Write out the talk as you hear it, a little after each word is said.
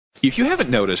If you haven't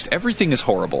noticed, everything is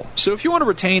horrible. So if you want to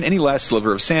retain any last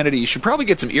sliver of sanity, you should probably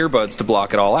get some earbuds to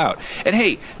block it all out. And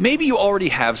hey, maybe you already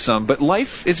have some, but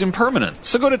life is impermanent.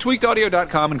 So go to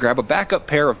tweakedaudio.com and grab a backup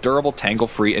pair of durable,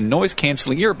 tangle-free, and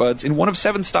noise-canceling earbuds in one of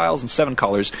 7 styles and 7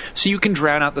 colors so you can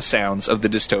drown out the sounds of the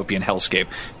dystopian hellscape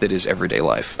that is everyday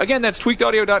life. Again, that's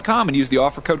tweakedaudio.com and use the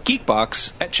offer code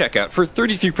GEEKBOX at checkout for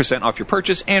 33% off your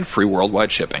purchase and free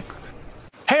worldwide shipping.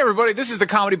 Hey everybody, this is The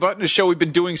Comedy Button, a show we've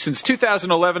been doing since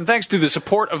 2011, thanks to the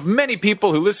support of many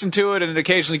people who listen to it and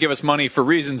occasionally give us money for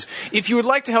reasons. If you would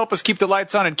like to help us keep the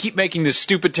lights on and keep making this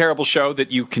stupid, terrible show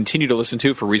that you continue to listen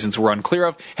to for reasons we're unclear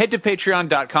of, head to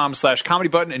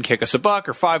patreon.com/comedybutton and kick us $1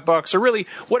 or $5 or really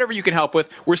whatever you can help with.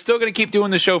 We're still going to keep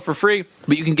doing the show for free,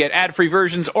 but you can get ad-free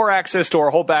versions or access to our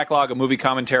whole backlog of movie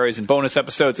commentaries and bonus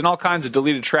episodes and all kinds of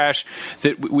deleted trash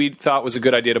that we thought was a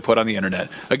good idea to put on the internet.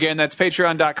 Again, that's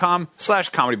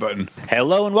patreon.com/comedy button.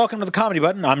 Hello and welcome to the Comedy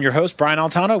Button. I'm your host, Brian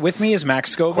Altano. With me is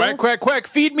Max Scoville. Quack, quack, quack.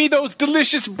 Feed me those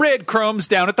delicious breadcrumbs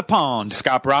down at the pond.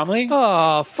 Scott Bromley.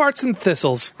 Oh, farts and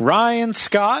thistles. Ryan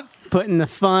Scott. Putting the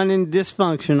fun in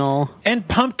dysfunctional. And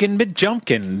Pumpkin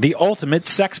McJumpkin, the ultimate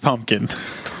sex pumpkin.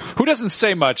 Who doesn't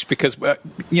say much because,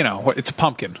 it's a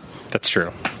pumpkin. That's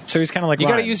true. So he's kind of like You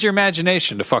Ryan. got to use your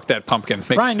imagination to fuck that pumpkin.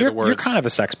 Make Ryan, it say the words. you're kind of a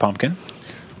sex pumpkin.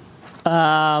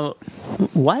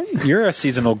 What? You're a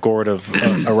seasonal gourd of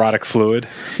erotic fluid.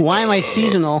 Why am I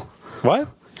seasonal? What?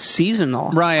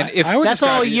 Seasonal. Ryan, if I would That's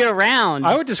all year round.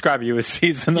 I would describe you as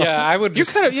seasonal. Yeah, I would. you're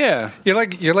kind of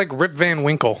You're like Rip Van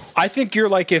Winkle. I think you're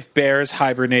like if bears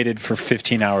hibernated for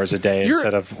 15 hours a day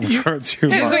instead of for 2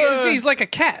 Yeah, months. he's like a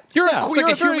cat. You're Yeah, a, it's you're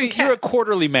like a a human very- cat. You're a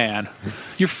quarterly man.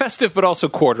 You're festive, but also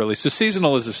quarterly. So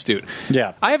seasonal is astute.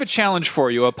 Yeah. I have a challenge for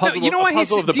you. A puzzle. No, you know why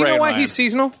he's? of the Do you know brain, why Ryan. he's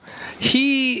seasonal?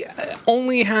 He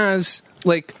only has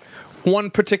like one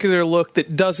particular look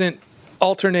that doesn't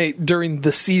alternate during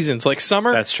the seasons. Like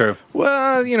summer, That's true.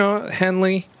 Well,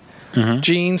 Henley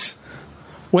jeans.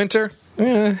 Winter,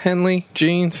 Henley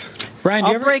jeans. Ryan, do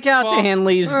you I'll ever break out well, the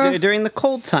Henleys during the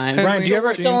cold time. Ryan, do you ever-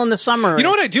 We're still in the summer? You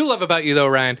know what I do love about you, though,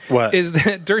 Ryan? What? Is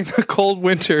that during the cold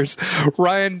winters,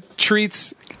 Ryan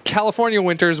treats California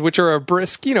winters, which are a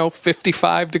brisk,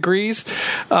 55 degrees,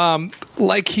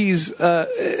 like he's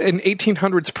an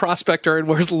 1800s prospector and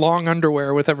wears long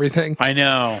underwear with everything. I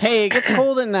know. Hey, it gets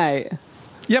cold at night.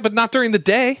 Yeah, but not during the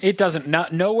day. It doesn't.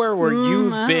 Nowhere where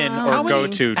you've been or go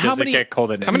to does it get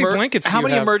cold at night. How many blankets do How you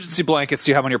many have? emergency blankets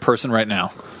do you have on your person right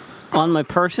now? On my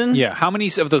person? Yeah. How many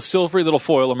of those silvery little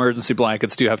foil emergency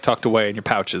blankets do you have tucked away in your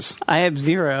pouches? I have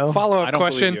 0. Follow I up don't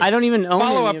question. believe you. I don't even own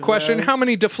Follow any up of question. those. How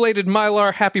many deflated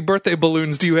Mylar happy birthday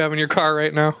balloons do you have in your car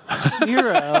right now?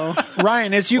 0.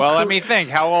 Ryan, as you Let me think.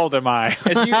 How old am I?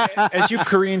 as you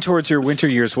careen towards your winter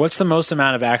years, what's the most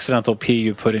amount of accidental pee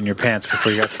you put in your pants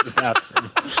before you got to the bathroom?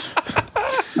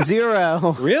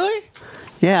 0. Really?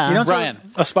 Yeah. You don't Brian. do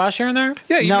a splash here and there?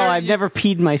 Yeah, you No, never- I've never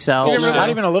peed myself. Not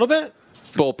even a little bit.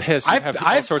 Bull piss. You have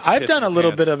all sorts of I've piss done in a your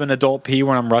little pants. bit of an adult pee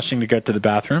when I'm rushing to get to the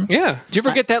bathroom. Yeah. Do you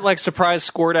ever get that surprise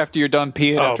squirt after you're done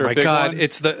peeing? Oh after my a big God! one?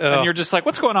 It's the and you're just like,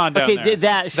 what's going on down Okay, there?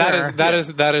 that sure.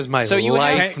 that is my So you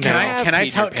life have- now. Can I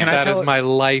tell? Can I That tell? is my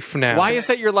life now. Why is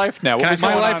that your life now? What Can I was tell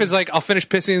my going life on? is like I'll finish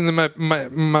pissing and then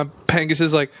my pangus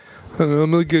is like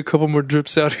I'm gonna get a couple more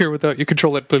drips out here without you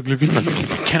control it. Blah, blah, blah.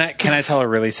 Can I tell a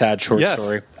really sad short Yes.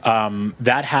 story?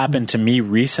 That happened to me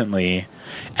recently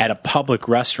at a public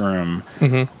restroom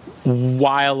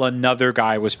while another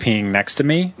guy was peeing next to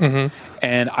me,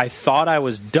 and I thought I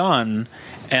was done,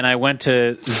 and I went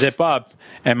to zip up,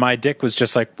 and my dick was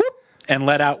just like whoop, and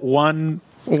let out one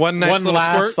One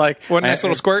last squirt. One nice I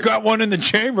little squirt. Got one in the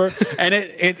chamber, and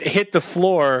it hit the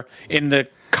floor in the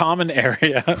common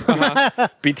area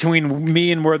between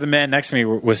me and where the man next to me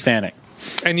was standing.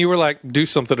 And you were like, do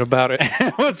something about it.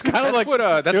 It was kind of like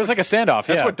it was like a standoff.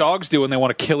 That's yeah. what dogs do when they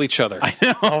want to kill each other. I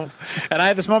know. And I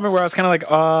had this moment where I was kind of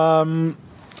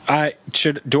like,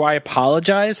 do I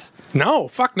apologize? No,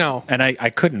 fuck no. And I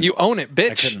couldn't. You own it, I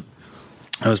bitch. couldn't.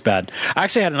 It was bad. I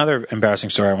actually had another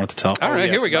embarrassing story I wanted to tell. All right,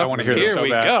 yes, here we go. I wanna hear this Here so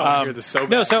we bad. go. I wanna hear this so bad.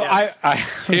 No, so Yes. I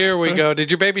Here we go. Did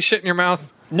your baby shit in your mouth?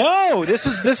 no. This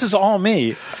is all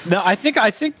me. No, I think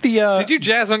the. Did you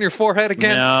jazz on your forehead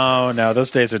again? No, those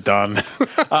days are done.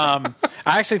 I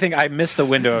actually think I missed the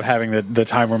window of having the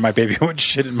time where my baby would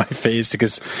shit in my face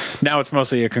because now it's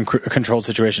mostly a controlled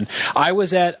situation. I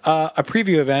was at a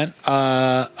preview event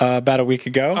about a week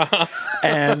ago,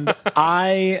 and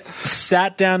I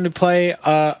sat down to play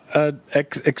a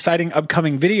exciting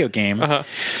upcoming video game,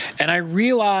 and I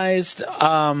realized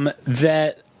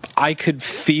that I could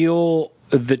feel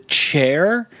the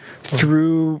chair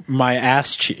through my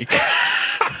ass cheek.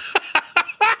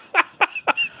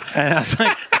 And I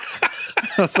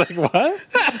was like, what?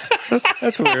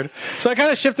 That's weird. So I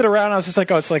kind of shifted around. I was just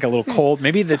like, oh, it's like a little cold.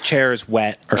 Maybe the chair is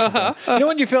wet or something. You know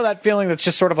when you feel that feeling that's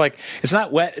just sort of like, it's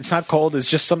not wet, it's not cold, it's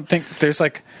just something, there's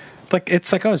like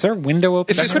it's like, oh, is there a window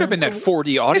open? It could have been that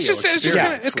 4D audio. It's just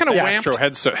kind of wamped.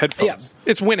 Astro headphones. Yeah.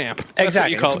 It's Winamp. That's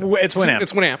Exactly. what you call it. It's Winamp.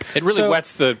 It's Winamp. It really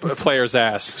wets the player's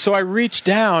ass. So I reach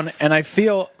down and I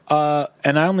feel,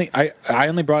 and I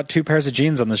only brought 2 pairs of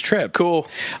jeans on this trip. Cool.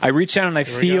 I reach down and I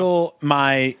feel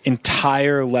my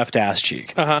entire left ass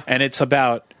cheek, and it's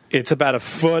about a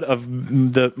foot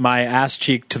of my ass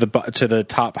cheek to the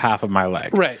top half of my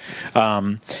leg. Right.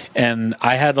 And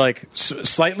I had like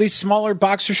slightly smaller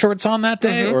boxer shorts on that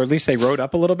day, or at least they rode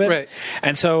up a little bit. Right.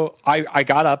 And so I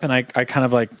got up and I kind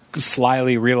of like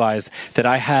slyly realized that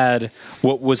I had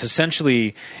what was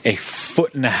essentially a 1.5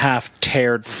 foot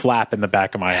teared flap in the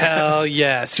back of my ass. Hell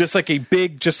yes. Just like a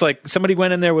big, just like somebody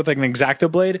went in there with like an X-Acto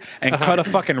blade and cut a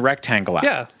fucking rectangle out.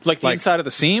 Yeah. Like the inside of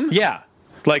the seam? Yeah.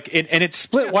 Like and it's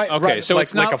split white. Okay, right, so like,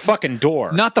 it's not like a fucking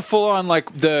door. Not the full on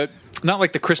not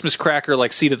like the Christmas cracker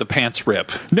like seat of the pants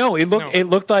rip. No, it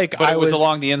looked like But it was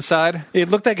along the inside. It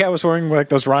looked like I was wearing like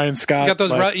those Ryan Scott You got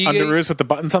those underoos with the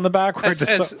buttons on the back. Where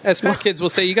as fat kids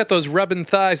will say, you got those rubbing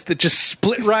thighs that just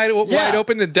split wide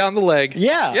open and down the leg.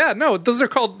 Yeah. Yeah, no, those are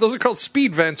called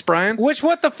speed vents, Brian.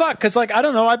 what the fuck? Because like I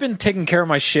don't know, I've been taking care of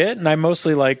my shit, and I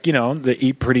mostly like they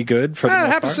eat pretty good for the It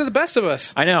most happens part. to the best of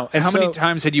us. I know. And How many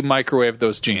times had you microwaved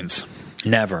those jeans?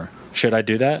 Never. Should I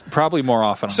do that? Probably more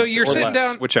often. So honestly, you're or sitting less,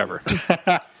 down- whichever.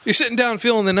 You're sitting down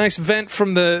feeling the nice vent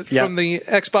from the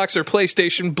Xbox or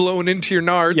PlayStation blowing into your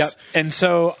nards. Yep. And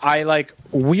so I like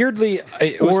weirdly,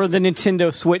 Or the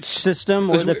Nintendo Switch system,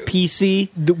 or the PC.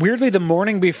 weirdly the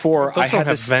morning before Those I don't had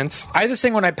have this vents. I had this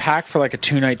thing when I packed for like a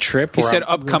 2-night trip. He where said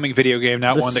I'm- upcoming video game,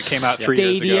 not one that came out 3 years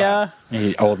ago. Stadia.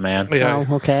 Hey, old man. Yeah.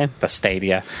 Oh, okay. The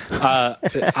Stadia.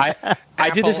 I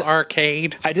did this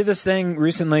arcade. I did this thing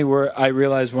recently where I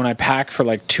realized when I pack for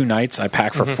like 2 nights, I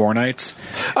pack for 4 nights.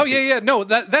 Oh yeah. No,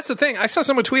 that's the thing. I saw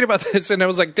someone tweet about this, and I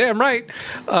was like, "Damn right,"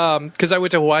 because I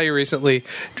went to Hawaii recently,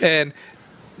 and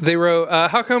they wrote,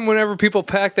 "How come whenever people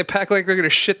pack, they pack like they're going to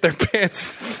shit their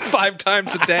pants 5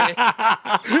 times a day?"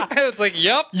 And it's like,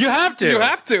 "Yep, You have to. You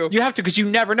have to. You have to because you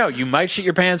never know. You might shit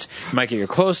your pants. You might get your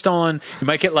clothes stolen. You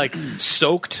might get like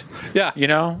soaked. Yeah. You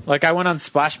know, like I went on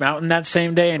Splash Mountain that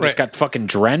same day and just Right. got fucking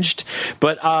drenched.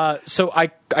 But so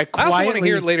I I quietly. also want to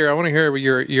hear later. I want to hear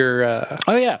your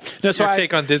Oh yeah. No. So your I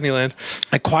take on Disneyland.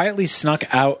 I quietly snuck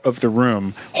out of the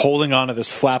room, holding onto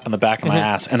this flap on the back of my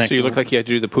ass, and So you look like you had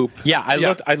to do the poop. Yeah,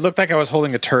 I looked like I was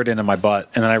holding a turd into my butt,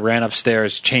 and then I ran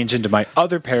upstairs, changed into my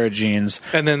other pair of jeans.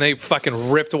 And then they fucking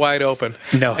ripped wide open.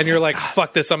 No, and you're like,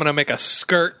 "Fuck this! I'm gonna make a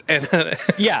skirt and a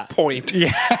Yeah. point."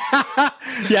 Yeah,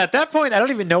 yeah. At that point, I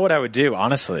don't even know what I would do.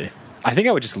 Honestly, I think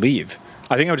I would just leave.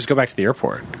 I think I would just go back to the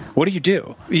airport. What do you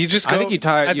do? You just go. I think you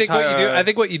tie- I you think tie what you do. a- I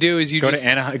think what you do is you Go just to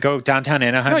Anaheim, go downtown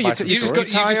Anaheim. No, you buy t- some you just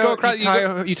shorts? go- you just go across-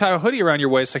 You tie a hoodie around your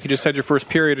waist like you just had your first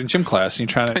period in gym class, and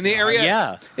you're trying to. in the area.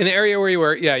 Yeah. in the area where you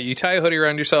were. Yeah, you tie a hoodie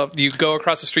around yourself. You go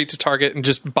across the street to Target and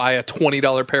just buy a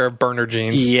 $20 pair of burner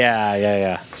jeans.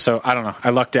 Yeah. So I don't know. I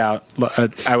lucked out.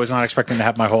 I was not expecting to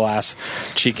have my whole ass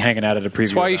cheek hanging out at a preview.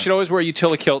 That's why you event. should always wear a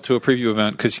utility kilt to a preview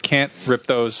event because you can't rip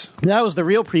those. That was the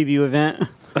real preview event.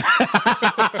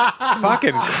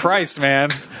 Fucking Christ, man!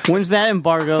 When's that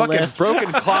embargo Fucking lift?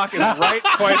 broken clock is right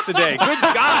twice a day. Good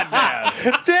God,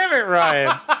 man! Damn it,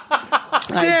 Ryan!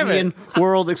 Damn it! IGN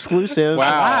World exclusive.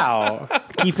 Wow!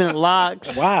 Keeping it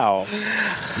locked. Wow!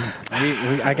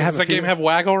 I Does that game have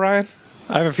waggle, Ryan?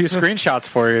 I have a few screenshots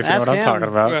for you if you know Ask what I'm him. talking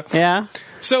about. Yeah.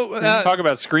 So, Talk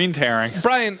about screen tearing.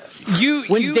 Brian,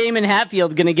 When's Damon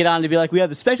Hatfield going to get on to be like, we have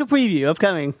a special preview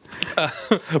upcoming?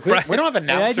 We don't have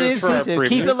announcers for our previews.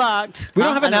 Keep it locked. We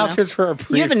don't have I know. announcers for our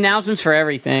previews. You have announcements for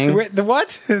everything. Wait, the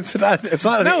what? It's not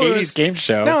an No, it 80s was- game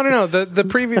show. No. The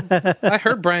preview. I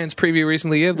heard Brian's preview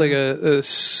recently. He had like a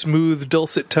smooth,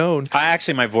 dulcet tone.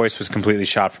 My voice was completely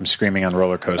shot from screaming on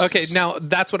roller coasters. Okay, now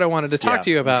that's what I wanted to talk Yeah, to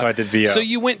you about. so I did VO. So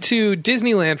you went to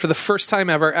Disneyland for the first time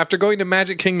ever after going to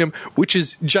Magic Kingdom, which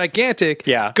is gigantic.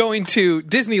 Yeah. Going to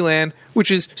Disneyland,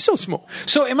 which is so small.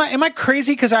 So am I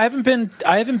crazy because I haven't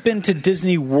been to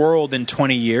Disney World in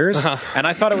 20 years, and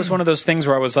I thought it was one of those things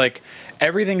where I was like,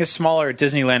 everything is smaller at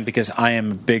Disneyland because I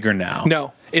am bigger now.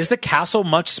 No. Is the castle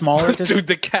much smaller at Disney? Dude,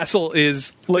 the castle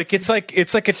is. Like it's like You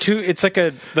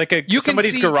can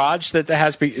somebody's see- garage that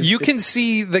has. You can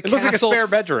see the castle. looks like a spare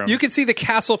bedroom. You can see the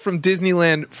castle from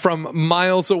Disneyland from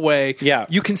miles away. Yeah.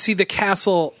 You can see the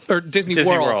castle or Disney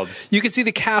World. You can see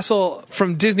the castle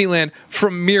from Disneyland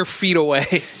from mere feet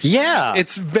away. Yeah,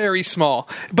 It's very small,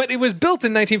 but it was built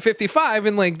in 1955,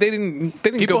 and like they didn't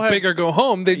People go have- big or go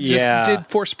home. They Yeah. just did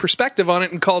forced perspective on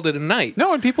it and called it a night.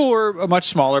 No, and people were much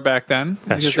smaller back then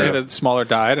because true. they had a smaller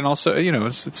diet, and also,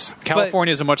 it's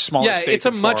California is a much smaller state. It's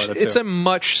a than much Florida, it's a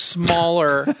much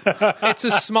smaller. It's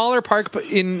a smaller park, but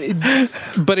in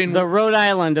The Rhode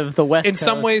Island of the West in Coast.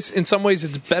 some ways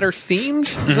it's better themed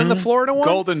than the Florida one.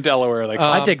 Golden Delaware,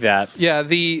 I dig that. Yeah,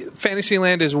 the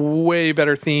Fantasyland is way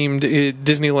better themed at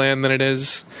Disneyland than it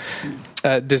is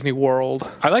at Disney World.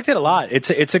 I liked it a lot. It's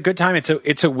a good time.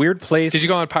 It's a weird place. Did you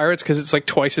go on Pirates? Because it's like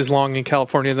twice as long in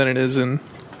California than it is in...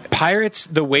 Pirates?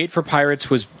 The wait for Pirates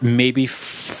was maybe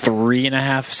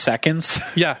 3.5 seconds.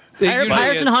 Yeah. It usually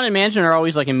Pirates is. and Haunted Mansion are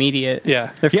always like immediate.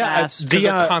 Yeah. They're Yeah, fast. Because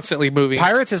they're constantly moving.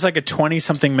 Pirates is like a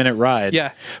 20-something minute ride.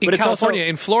 Yeah. In but it's California, also,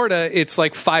 in Florida, it's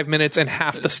like 5 minutes and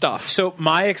half the stuff. so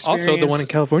my experience. Also, the one in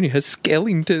California has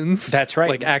skeletons. That's right.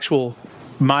 Like actual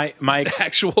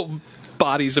actual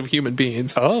bodies of human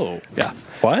beings. Oh, Yeah.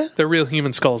 what? They're real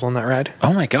human skulls on that ride.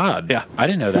 Oh my god! Yeah. I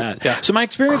didn't know that. Yeah. So my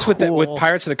experience with Cool. with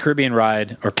Pirates of the Caribbean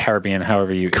ride, or Caribbean,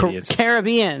 however you idiots,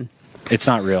 Caribbean. it's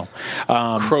not real.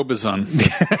 Crobazon.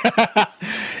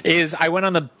 Is I went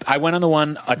on the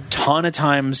one a ton of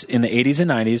times in the 80s and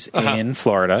 90s in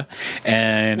Florida,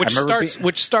 and Which I remember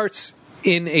starts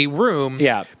in a room.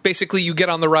 Yeah. Basically, you get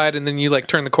on the ride and then you like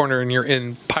turn the corner and you're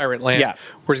in pirate land. Yeah.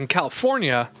 Whereas in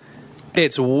California,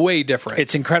 it's way different.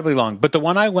 It's incredibly long. But the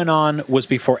one I went on was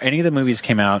before any of the movies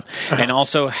came out, and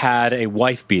also had a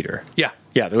wife beater. Yeah.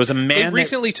 Yeah, there was a man. They that-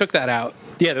 recently took that out.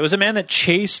 Yeah, there was a man that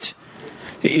chased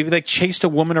a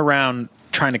woman around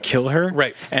trying to kill her.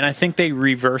 Right. And I think they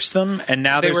reversed them, and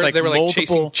now They were like multiple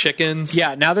chasing chickens.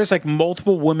 Yeah, now there's like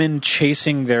multiple women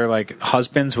chasing their like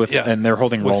husbands with and they're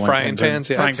holding With rolling frying pins. pans,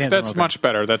 yeah. Frying pans That's and much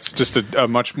better. That's just a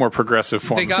much more progressive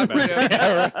form. They got rid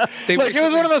of they like it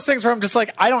was one of those things where I'm just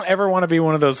like, I don't ever want to be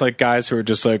one of those like guys who are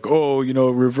just like, oh,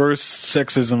 reverse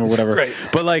sexism or whatever. Right.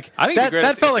 But like I think it'd be great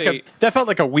that felt if that felt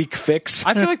like a weak fix.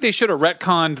 I feel like they should have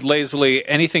retconned lazily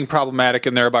anything problematic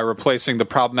in there by replacing the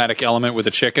problematic element with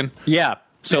a chicken. Yeah.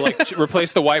 So, like,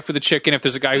 replace the wife with a chicken. If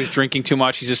there's a guy who's drinking too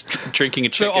much, he's just drinking a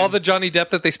chicken. So all the Johnny Depp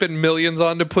that they spend millions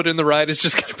on to put in the ride is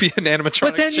just going to be an animatronic.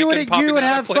 But then you would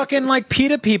have fucking like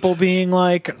PETA people being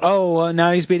like, oh,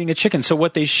 now he's beating a chicken. So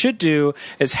what they should do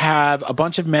is have a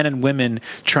bunch of men and women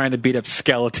trying to beat up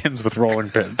skeletons with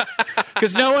rolling pins,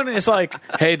 because no one is like,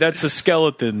 hey, that's a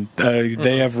skeleton.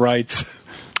 They have rights.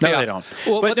 No, Yeah. they don't.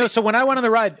 Well, but but no. So when I went on the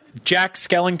ride, Jack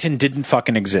Skellington didn't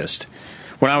fucking exist.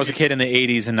 When I was a kid in the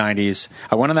 80s and 90s,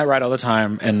 I went on that ride all the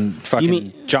time, and fucking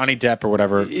mean- Johnny Depp or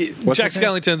whatever. What's Jack his name?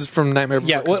 Skellington's from Nightmare Before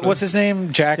Yeah, Christmas. what's his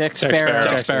name? Jack Sparrow.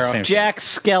 Jack Sparrow. Same shit. Jack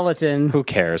Skeleton. Who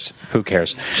cares? Who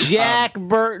cares? Jack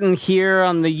Burton here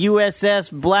on the USS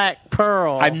Black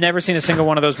Pearl. I've never seen a single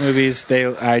one of those movies.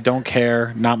 I don't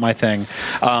care. Not my thing.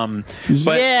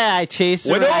 But yeah, I chased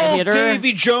her. When I old hit her.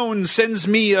 Davy Jones sends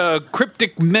me a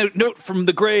cryptic note from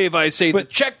the grave, I say the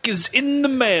check is in the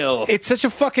mail. it's such a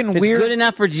fucking It's weird. good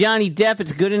enough for Johnny Depp.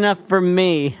 It's good enough for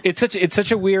me. It's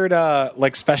such a weird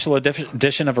like special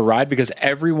edition of a ride, because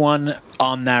everyone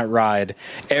on that ride,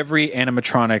 every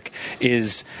animatronic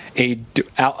is a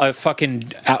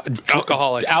fucking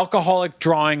alcoholic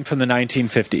drawing from the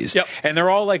 1950s. Yep. And they're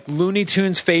all like Looney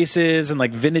Tunes faces and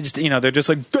like vintage. They're just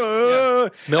like duh.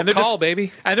 Milk And they're call, just-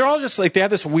 baby. And they're all just like, they have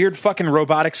this weird fucking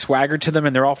robotic swagger to them,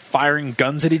 and they're all firing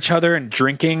guns at each other and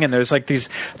drinking. And there's like the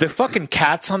fucking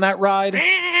cats on that ride.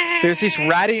 There's these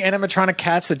ratty animatronic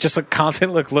cats that just like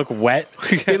constantly look wet.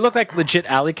 They look like legit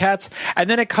alley cats. And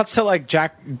then it cuts to like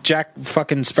Jack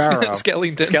fucking Sparrow.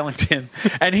 Skellington.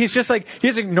 And he's just like, he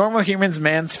has a normal human's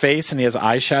man's face, and he has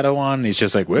eyeshadow on, and he's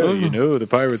just like, well, the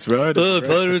pirates ride.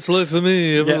 Pirates life for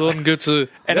me. Everyone gets a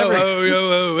And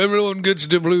everyone gets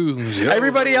the blues.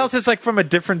 Everybody else is like from a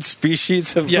different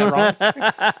species of No,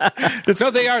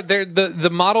 they are. They're the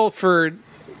model for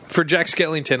Jack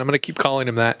Skellington. I'm going to keep calling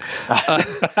him that.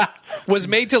 Was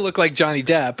made to look like Johnny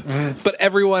Depp, but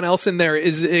everyone else in there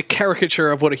is a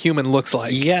caricature of what a human looks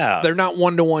like. Yeah. They're not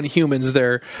one-to-one humans.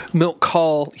 They're milk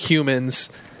call humans,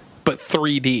 but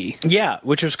 3D. Yeah,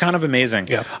 which was kind of amazing.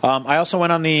 Yeah. I also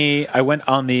went on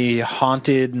the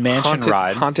Haunted Mansion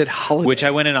ride, Haunted Holiday. which I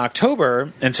went in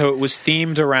October, and so it was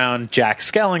themed around Jack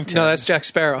Skellington. No, that's Jack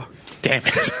Sparrow. Damn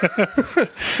it.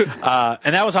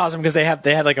 And that was awesome, because they had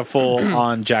like a full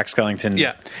on Jack Skellington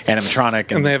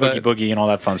animatronic and they have Oogie a- Boogie and all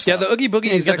that fun Yeah, stuff. the Oogie Boogie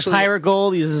He's is got actually the pirate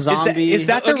gold. He's a zombie. Is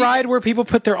that the Oogie- ride where people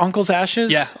put their uncle's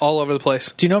ashes? all over the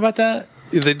place. Do you know about that?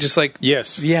 They just like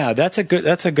Yes. Yeah, that's a good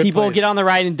People place. get on the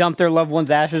ride and dump their loved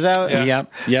one's ashes out. Yeah.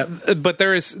 Yep. But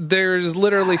there's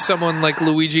literally someone like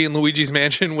Luigi in Luigi's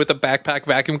Mansion with a backpack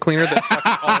vacuum cleaner that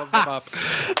sucks all of them up.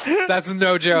 That's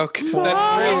no joke.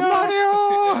 That's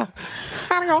real.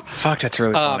 Fuck, that's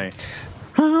really funny.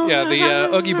 Yeah,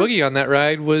 the Oogie Boogie on that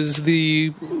ride was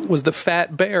the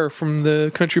fat bear from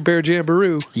the Country Bear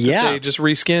Jamboree. Yeah. They just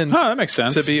reskinned. Oh, that makes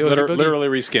sense. To be Oogie Boogie. Literally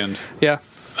reskinned. Yeah.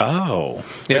 Oh.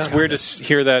 Yeah. It's weird to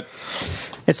hear that.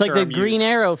 It's like the term Green used.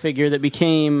 Arrow figure that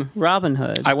became Robin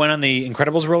Hood. I went on the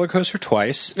Incredibles roller coaster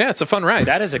twice. Yeah, it's a fun ride.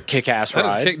 That is a kick-ass That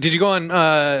is ride. Did you go on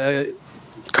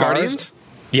Guardians?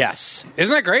 Yes.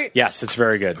 Isn't that great? Yes, it's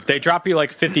very good. They drop you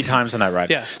like 50 times on that ride.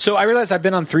 Yeah. So I realized I've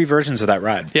been on 3 versions of that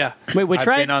ride. Yeah. Wait, which I've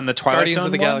ride? been on the Twilight Guardians Zone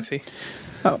of the one, Galaxy.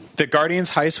 the Guardians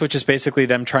heist, which is basically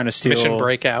them trying to steal Mission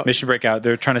Breakout. Mission Breakout.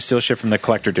 They're trying to steal shit from the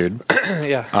collector dude,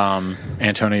 Yeah.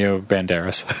 Antonio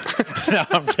Banderas. No,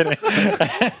 I'm kidding.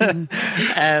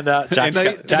 And Jack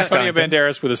Antonio Skellington.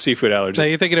 Banderas with a seafood allergy. Now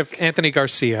you're thinking of Anthony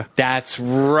Garcia. That's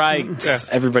right.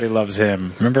 Yes. Everybody loves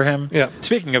him. Remember him? Yeah.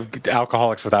 Speaking of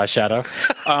alcoholics with eyeshadow.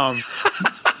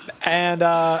 And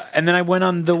then I went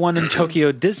on the one in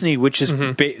Tokyo Disney, which is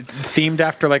themed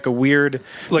after like a weird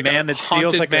Like man a that steals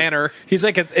haunted like manor. He's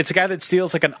like it's a guy that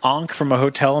steals like an ankh from a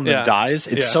hotel and Yeah. then dies.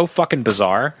 It's Yeah. so fucking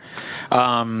bizarre.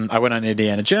 I went on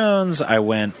Indiana Jones. I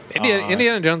went.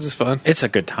 Indiana Jones is fun. It's a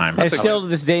good time. I've still to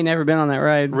this day never been on that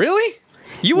ride. Really?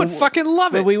 You would fucking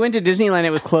love But it. we went to Disneyland.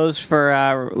 It was closed for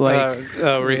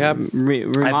Rehab.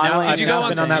 remodeling. I've Did you now go on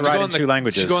been on that did you ride go in the- 2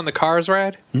 languages. Did you go on the Cars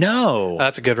ride? No.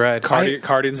 That's a good ride.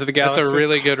 Guardians of the Galaxy. That's a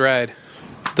really good ride.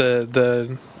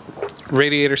 The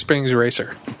Radiator Springs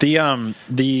Racer.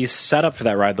 The setup for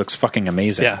that ride looks fucking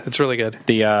amazing. Yeah, it's really good.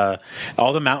 The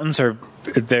all the mountains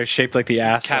they're shaped like the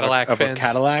ass Cadillac of a fins.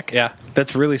 Cadillac. Yeah.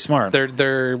 That's really smart.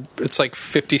 They're it's like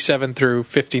 57 through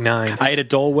 59. I had a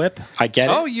Dole Whip. I get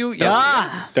it. Oh,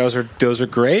 yeah. Those are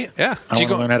great. Yeah. I Did you want to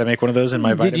go- learn how to make one of those in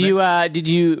my Vitamix. Did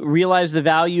you realize the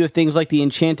value of things like the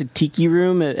Enchanted Tiki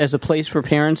Room as a place for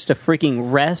parents to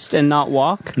freaking rest and not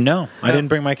walk? No, I didn't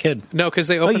bring my kid. No, because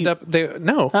they opened you- up.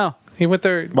 No. Oh. He went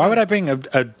there. Why would I bring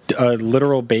a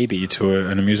literal baby to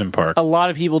an amusement park? A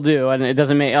lot of people do, and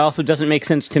it also doesn't make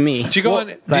sense to me. Did you go on?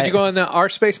 Did you go on our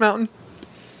Space Mountain?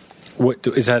 What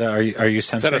is that? Are you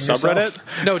censoring Is that a yourself?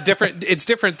 subreddit? No, different. It's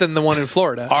different than the one in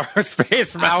Florida. Our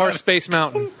Space Mountain. Our Space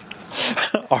Mountain.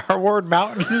 Our Ward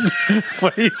Mountain.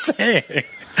 What are you saying?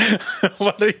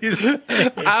 What are you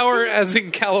saying? Our as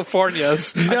in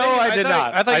California's. No, I did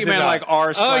not. I thought you did meant not. like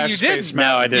R/. Oh, you Space did. Mountain.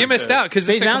 No, I didn't. You missed out because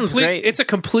Space Mountain's great. It's a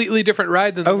completely different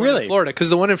ride than the one really? in Florida. Because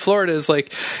the one in Florida is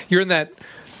like you're in that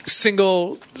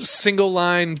single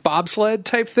line bobsled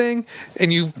type thing,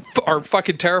 and you are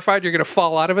fucking terrified you're going to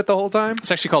fall out of it the whole time.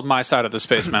 It's actually called My Side of the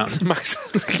Space Mountain.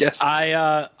 Yes.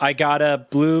 I got a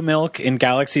blue milk in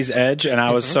Galaxy's Edge, and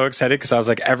I was so excited because I was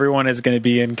like, everyone is going to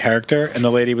be in character. And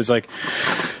the lady was like,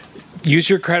 use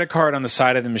your credit card on the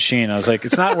side of the machine. I was like,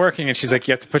 it's not working. And she's like,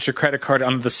 you have to put your credit card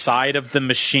on the side of the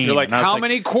machine. You're like, And I was how like-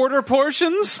 many quarter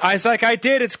portions? I was like, I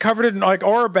did. It's covered in like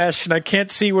Orabesh, and I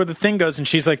can't see where the thing goes. And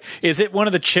she's like, is it one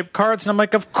of the chip cards? And I'm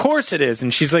like, of course it is.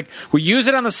 And she's like, we use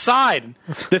it on the side.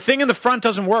 The thing in the front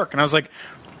doesn't work. And I was like,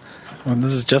 well,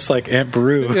 this is just like Aunt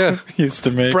Beru Yeah. used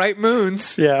to make. Bright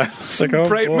moons. Yeah. It's like, oh,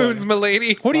 Bright boy. moons, my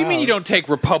lady. What do you mean you don't take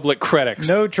Republic credits?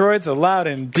 No droids allowed,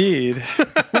 indeed.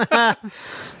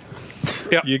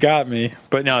 Yep. You got me.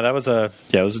 But no, that was a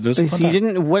it was a fun So you time.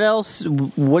 didn't. What else?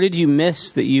 What did you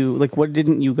miss that you like? What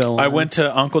didn't you go on? I went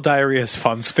to Uncle Diarrhea's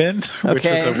Fun Spin, which was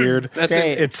Okay. a weird. That's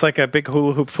Great. It's like a big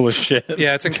hula hoop full of shit.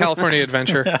 Yeah, it's in California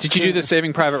Adventure. Did you do the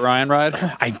Saving Private Ryan ride?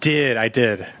 I did.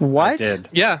 What? I did.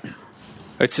 Yeah.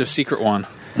 It's a secret one.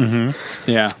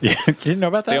 Mm-hmm. Yeah. You didn't know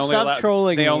about that? They only Stop allow-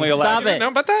 trolling they me. only allow- Stop You it. didn't know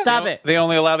about that? Stop No. it. They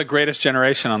only allow the Greatest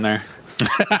Generation on there.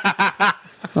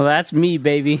 Well, that's me,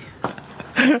 baby.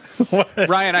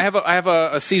 Ryan, I have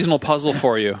a seasonal puzzle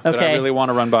for you that I Okay. really want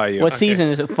to run by you. What season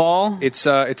is it? Fall. It's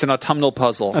an autumnal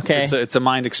puzzle. Okay. It's a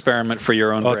mind experiment for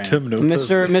your own brain.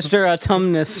 Mr.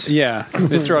 Autumnus. Yeah,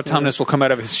 Mr. Autumnus will come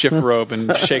out of his shift robe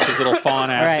and shake his little fawn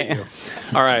ass Right. at you.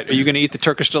 All right, are you going to eat the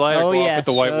Turkish delight or Oh, go off yes. with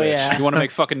the White Oh, Witch? yeah. You want to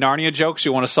make fucking Narnia jokes? Or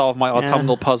you want to solve my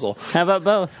autumnal puzzle? How about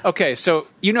both? Okay, so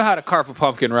you know how to carve a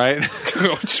pumpkin, right?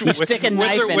 You stick a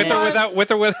knife in it.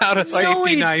 With or without a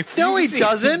safety knife. No, he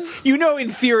doesn't. You know, in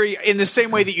theory, in the same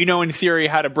way that you know in theory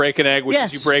how to break an egg, which Yes.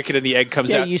 is you break it and the egg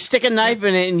comes Yeah, out. you stick a knife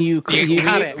in it and you cut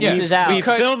it. pieces out. We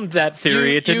filmed that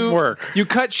theory. It didn't work. You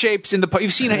cut shapes in the.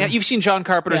 You've seen John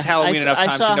Carpenter's Yeah. Halloween I enough saw-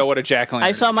 times to know what a jack o' lantern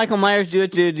I saw is. Michael Myers do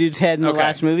it to a dude's head in the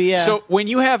last movie. Yeah. So when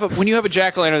you have a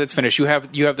jack o' lantern that's finished, you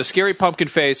have the scary pumpkin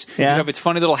face. Yeah. You have its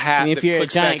funny little hat. I mean, that if you're a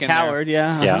clicks giant back in coward, there.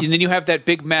 yeah. Yeah. And then you have that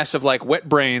big mess of like wet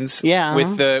brains. Yeah.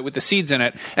 With the seeds in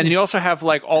it, and then you also have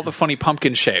like all the funny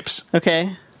pumpkin shapes.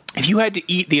 Okay. If you had to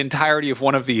eat the entirety of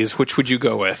one of these, which would you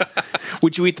go with?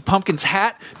 Would you eat the pumpkin's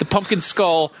hat, the pumpkin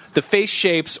skull, the face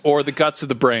shapes, or the guts of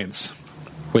the brains?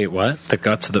 Wait, what? The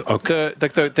guts of the... Okay.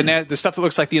 The stuff that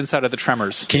looks like the inside of the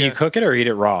Tremors. Can you cook it or eat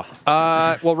it raw?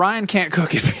 Well, Ryan can't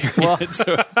cook it. Period. Well,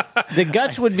 So- the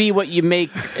guts would be what you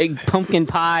make pumpkin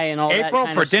pie and all that April,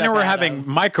 kind for of dinner stuff we're out having of.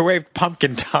 microwaved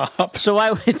pumpkin top. So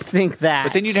I would think that.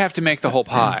 but then you'd have to make the whole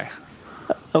pie.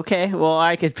 Okay, well,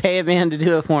 I could pay a man to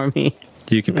do it for me.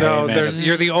 You can pay No, a man.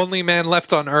 you're the only man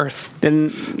left on Earth. Then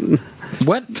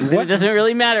What? it doesn't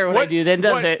really matter what I do, then,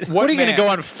 does it? What are you going man? to go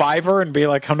on Fiverr and be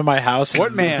like, come to my house and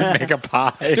What man? make a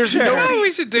pie? There's You know nobody. what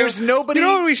we should do? There's nobody. You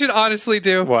know what we should honestly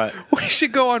do? What? We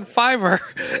should go on Fiverr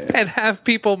and have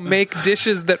people make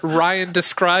dishes that Ryan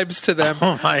describes to them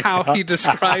Oh my how God. he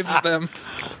describes them.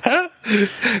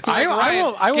 I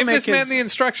will give make this man his- the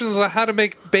instructions on how to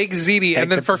make baked ziti,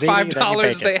 and then the for ziti, then you $5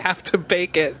 bake it. they have to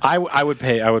bake it. I would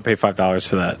pay $5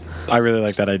 for that. I really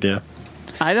like that idea.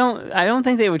 I don't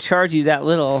think they would charge you that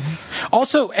little.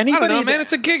 Also, I anybody don't know, man. that-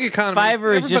 It's a gig economy.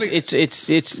 Fiverr is just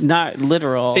Everybody- it's not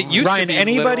literal. It used Ryan, to be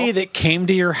anybody literal. that came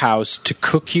to your house to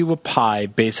cook you a pie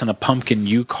based on a pumpkin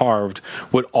you carved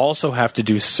would also have to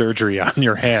do surgery on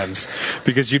your hands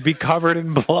because you'd be covered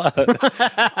in blood.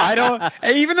 I don't.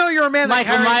 Even though you're a man that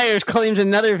Michael Myers claims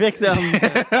another victim.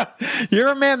 you're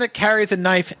a man that carries a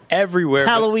knife everywhere. but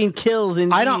Halloween kills,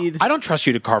 indeed. I don't trust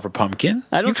you to carve a pumpkin.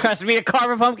 I don't trust me to carve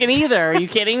a pumpkin either. Are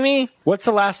you kidding me? What's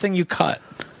the last thing you cut?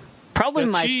 Probably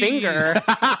my cheese. finger.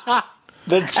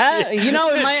 You know,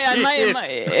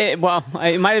 it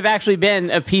might have actually been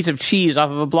a piece of cheese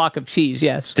off of a block of cheese.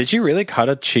 Yes. Did you really cut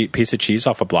a piece of cheese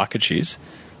off a block of cheese?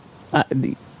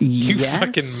 You Yes.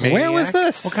 fucking maniac. Where was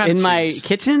this? What kind In of my cheese?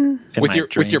 kitchen? In with my your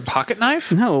dream. with your pocket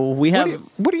knife? No, we have.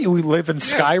 What do you live in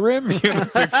Skyrim? You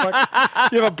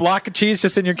have, you have a block of cheese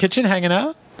just in your kitchen hanging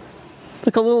out?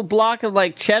 Like a little block of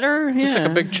like cheddar. Just Yeah.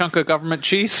 like a big chunk of government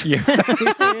cheese. You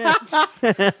have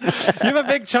a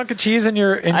big chunk of cheese in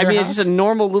your I mean, house? it's just a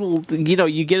normal little. You know,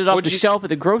 you get it off What'd the you- shelf at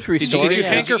the grocery Did you- store. did you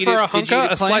yeah. hanker Hanker for a Did you eat hunka,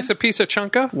 it a plain? slice of piece of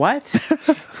chunka? What?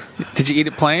 Did you eat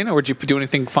it plain, or did you do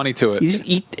anything funny to it? You just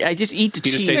eat. I just eat the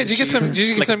You just cheese. ate Yeah, did you get cheese. some? Did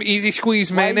you get some easy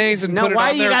squeeze mayonnaise and no, put it why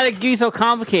on you there? gotta be so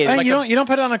complicated? Hey, Like you don't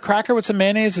put it on a cracker with some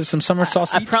mayonnaise and some summer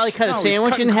sausage? I probably cut a No, he's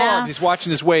sandwich cutting in carbs. half. He's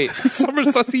watching his weight. Summer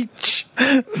sausage.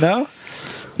 No?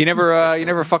 You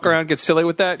never fuck around and get silly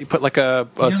with that? You put like a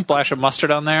splash of mustard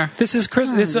on there? This is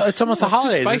Christmas. It's almost the It's too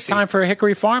holidays. It's spicy. time for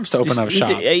Hickory Farms to open up shop.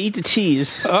 Eat the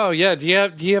cheese. Oh yeah. Do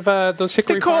you have those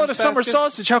hickory? They call it a Farms summer baskets?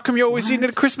 sausage. How come you always eating it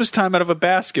at Christmas time out of a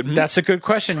basket? That's a good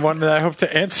question. One that I hope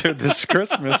to answer this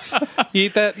Christmas. You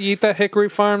eat that Hickory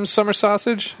Farms summer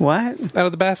sausage What? out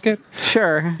of the basket?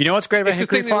 Sure. You know what's great about It's the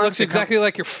Hickory thing that Farms? looks exactly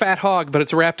like your fat hog, but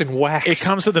it's wrapped in wax. It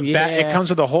comes with a Yeah. it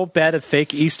comes with a whole bed of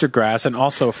fake Easter grass and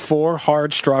also 4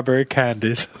 hard strawberry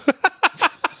candies.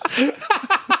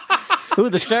 Ooh,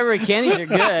 the strawberry candies are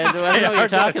good. I don't know what you're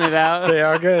talking about. They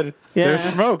are good. Yeah. They're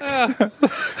smoked.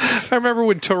 I remember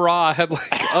when Tara had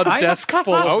like a desk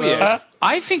full of Oh those. yes.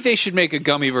 I think they should make a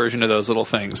gummy version of those little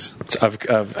things. Of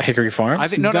Hickory Farms. I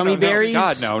think Gummy berries?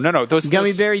 God, no. Those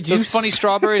Gummy berry Those juice? funny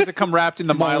strawberries that come wrapped in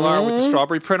the mylar with the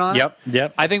strawberry print on it.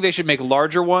 Yep. I think they should make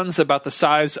larger ones about the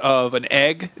size of an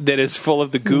egg that is full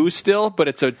of the goo still, but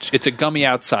it's a gummy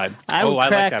outside. I would I like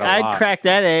crack. that a I'd lot. crack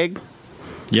that egg.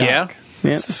 Yeah?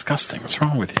 It's disgusting. What's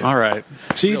wrong with you? All right.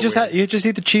 So you just you just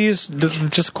eat the cheese,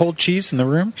 just cold cheese in the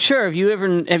room? Sure. Have you ever?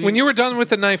 When you were done with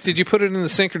the knife, did you put it in the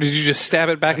sink or did you just stab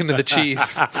it back into the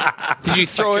cheese? Did you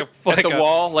throw it Like at the a-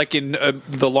 wall like in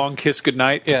The Long Kiss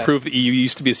Goodnight to Yeah. prove that you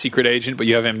used to be a secret agent but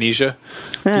you have amnesia?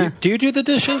 Do you do the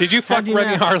dishes? Did you fuck How'd you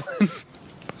Rennie know? Harlan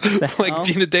like hell?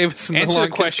 Gina Davis in The Answer Long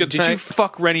the question. Kiss Did you Goodnight?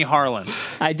 fuck Rennie Harlan?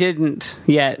 I didn't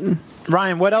yet.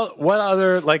 Ryan, what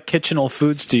other like kitchenal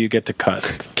foods do you get to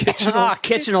cut?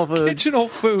 Kitchenal food. Kitchenal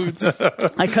foods.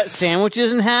 I cut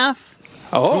sandwiches in half.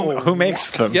 Oh, Who makes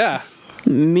them? yeah.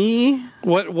 Me,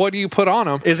 What do you put on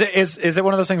them? Is it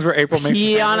one of those things where April makes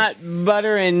the sandwich? peanut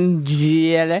butter and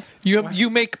jelly. You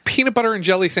make peanut butter and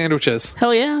jelly sandwiches.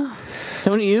 Hell yeah!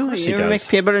 Don't you? course You he ever make does.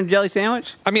 peanut butter and jelly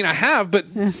sandwich? I mean, I have, but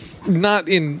not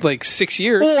in like 6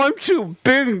 years. Oh, I'm too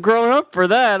big and grown up for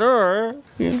that. Or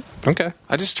Okay.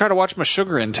 I just try to watch my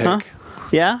sugar intake. Huh?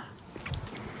 yeah,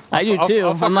 I do too.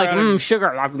 I'll fuck I'm like around and-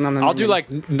 sugar. I'll do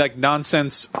like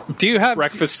nonsense Do you have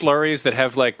breakfast slurries that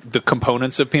have like the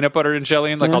components of peanut butter and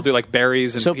jelly, and like I'll do like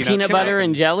berries and so peanuts peanut and butter stuff.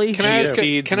 and jelly. Can I chia ask,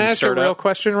 seeds can I and ask you a stirred real up.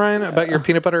 question, Ryan, about your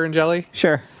peanut butter and jelly?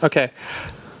 Sure. Okay.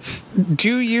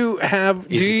 Do you Is it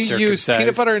use circumcised?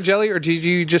 peanut butter and jelly, or do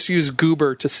you just use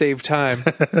goober to save time?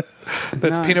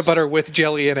 That's No. peanut butter with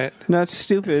jelly in it. That's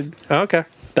stupid. Oh, okay.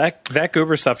 That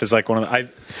goober stuff is like one of the.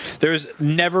 There's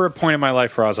never a point in my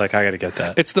life where I was like, I got to get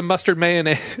that. It's the mustard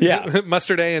mayonnaise. Yeah.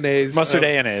 Mustard mayonnaise. Mustard Oh.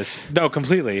 mayonnaise. No,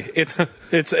 completely.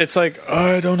 It's like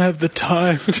I don't have the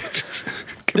time.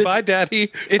 Goodbye,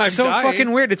 Daddy. It's I'm so dying.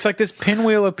 fucking weird. It's like this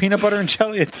pinwheel of peanut butter and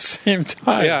jelly at the same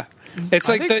time. Yeah, it's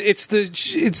like it's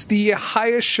the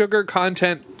highest sugar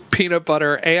content peanut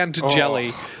butter and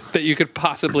jelly that you could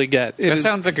possibly get. That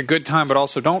sounds like a good time, but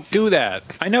also don't do that.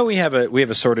 I know we have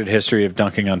a sordid history of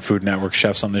dunking on Food Network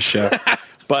chefs on this show,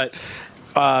 but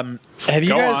have you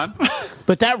Go guys? on.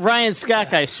 But that Ryan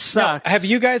Scott guy sucks. Have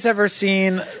you guys ever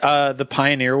seen the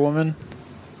Pioneer Woman?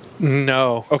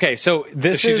 no. Okay, so Does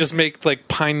this she is just make like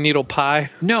pine needle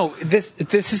pie? no. This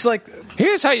is like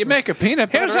Here's how you make a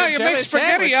peanut butter. Here's how and you jelly make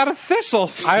spaghetti sandwich. out of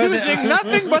thistles. I was Using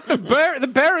nothing but the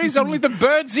berries. Only the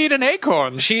birds eat an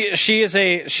acorn. She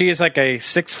is like a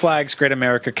Six Flags Great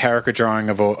America character drawing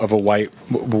of a white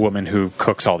woman who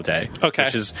cooks all day. Okay.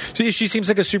 Which is she seems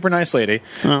like a super nice lady,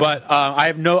 but I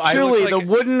have no. I Truly, look the like,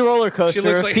 wooden roller coaster She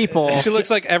looks of like people. She looks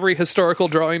like every historical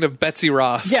drawing of Betsy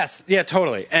Ross. yes, yeah,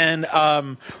 totally. And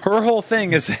her whole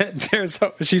thing is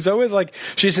that she's always like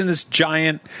she's in this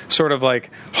giant sort of like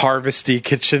harvesty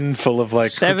kitchen full of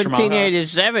like accoutrements.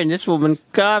 1787, this woman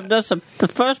carved us the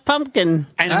first pumpkin.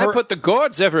 And I her, put the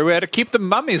gourds everywhere to keep the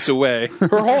mummies away. her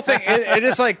whole thing it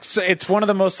is like it's one of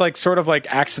the most like sort of like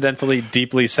accidentally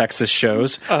deeply sexist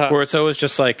shows where it's always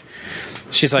just like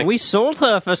she's like We sold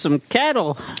her for some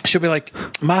cattle. she'll be like,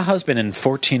 my husband and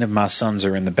 14 of my sons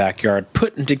are in the backyard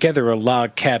putting together a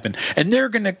log cabin, and they're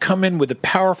going to come in with a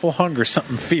powerful hunger,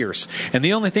 something fierce. And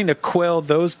the only thing to quell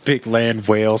those big land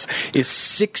whales is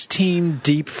 16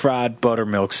 deep fried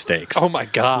buttermilk steaks. Oh my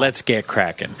God. Let's get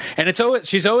cracking. And it's always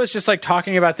she's always just like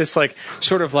talking about this like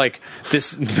sort of like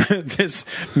this this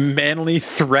manly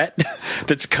threat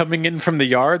that's coming in from the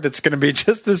yard that's going to be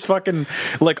just this fucking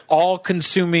like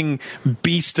all-consuming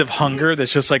beast of hunger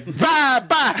that's just like bah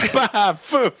bah bah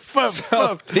foo foo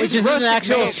foo. Which is an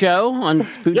actual show on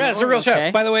Food Yeah, it's a real Network? show.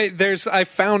 Okay. By the way, I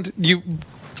found you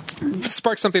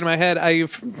sparked something in my head. I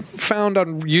found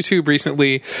on YouTube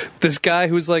recently this guy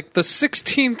who's like the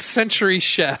 16th century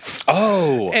chef.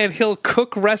 Oh. And he'll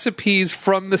cook recipes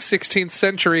from the 16th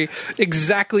century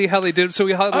exactly how they did. So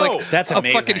he had like that's a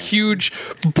amazing. fucking huge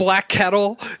black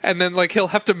kettle, and then like he'll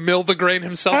have to mill the grain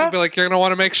himself and be like, you're gonna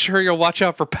want to make sure you'll watch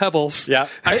out for pebbles. Yeah.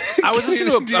 I was listening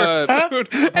to a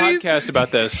podcast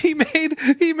about this. He made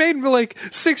like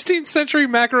 16th century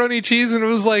macaroni cheese, and it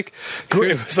was like It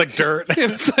was like dirt.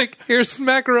 it was like, here's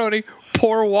macaroni,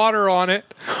 pour water on it,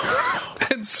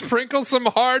 and sprinkle some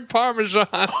hard Parmesan.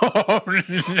 Oh,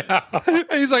 no.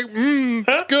 And he's like,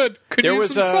 it's good. Could There use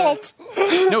was, some salt.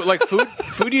 No, like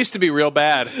food used to be real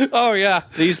bad. Oh, yeah.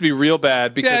 They used to be real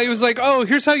bad because Yeah, he was like, oh,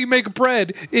 here's how you make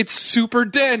bread. It's super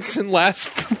dense and lasts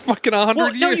for fucking 100 well,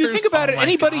 years. no, you think about it. my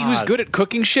Anybody God. who's good at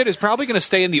cooking shit is probably going to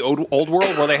stay in the old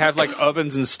world where they have like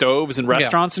ovens and stoves and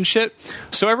restaurants and shit.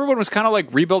 So everyone was kind of like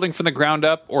rebuilding from the ground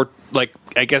up, or like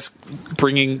I guess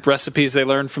bringing recipes they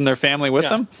learned from their family with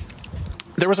them.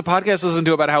 There was a podcast I listened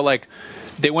to about how like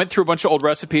they went through a bunch of old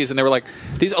recipes and they were like,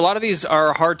 a lot of these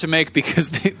are hard to make because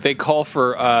they call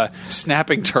for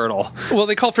snapping turtle. Well,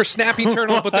 they call for snappy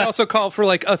turtle, but they also call for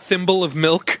like a thimble of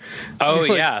milk. Oh,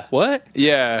 Like, yeah. What?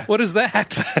 Yeah. What is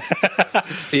that?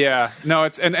 Yeah. No,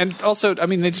 it's and also I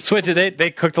mean they just So wait, did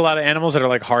they cooked a lot of animals that are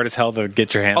like hard as hell to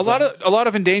get your hands on? a lot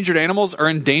of endangered animals are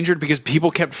endangered because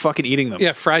people kept fucking eating them.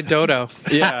 Yeah, fried dodo.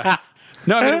 Yeah.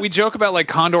 No, I mean, we joke about like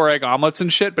condor egg omelets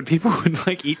and shit, but people would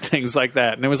like eat things like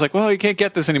that. And it was like, well, you can't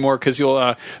get this anymore because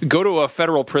you'll go to a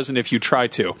federal prison if you try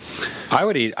to. I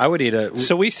would eat a.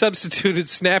 So we substituted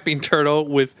snapping turtle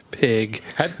with pig.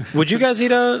 Would you guys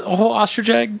eat a whole ostrich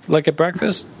egg like at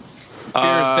breakfast? Fear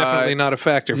is definitely not a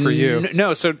factor for you.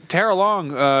 No, so Tara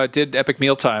Long did Epic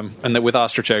Mealtime and with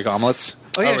ostrich egg omelets.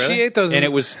 Oh, yeah, really? she ate those. And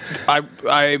it was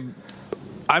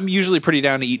I'm usually pretty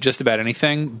down to eat just about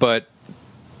anything, but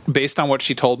based on what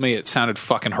she told me, it sounded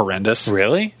fucking horrendous.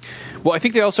 Really? Well, I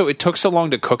think it took so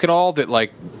long to cook it all that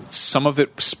like some of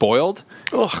it spoiled.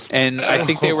 Ugh. And I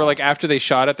think they were like, after they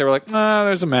shot it, they were like,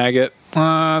 there's a maggot.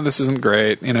 This isn't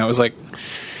great. You know, it was like,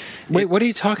 Wait, what are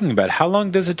you talking about? How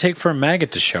long does it take for a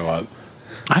maggot to show up?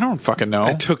 I don't fucking know.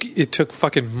 It took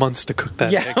fucking months to cook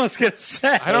that. egg. I was gonna say.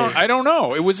 I don't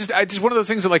know. It was just one of those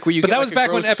things that like where you. But get that like was a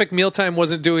back when gross- Epic Mealtime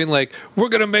wasn't doing like, we're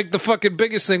going to make the fucking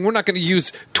biggest thing. We're not going to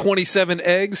use 27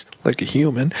 eggs like a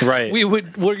human. Right. We're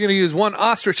going to use one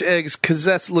ostrich eggs because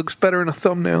that looks better in a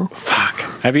thumbnail. Fuck.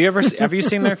 Have you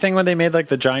seen their thing when they made like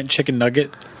the giant chicken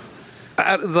nugget?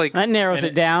 That narrows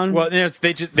it down. Well, you know,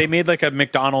 they made like a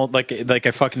McDonald's like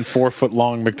a fucking 4-foot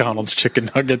long McDonald's chicken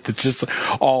nugget that's just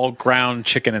all ground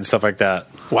chicken and stuff like that.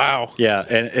 Wow. Yeah,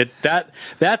 and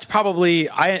that's probably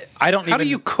I don't. How do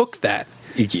you cook that?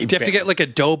 Do Do you have to get like a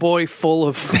doughboy full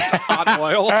of hot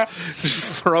oil?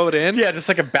 Just throw it in? just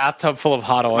like a bathtub full of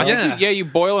hot oil. Yeah. You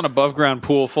boil an above ground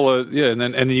pool full of and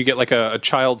then you get like a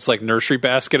child's like nursery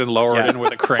basket and lower it in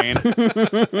with a crane.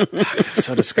 It's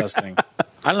so disgusting.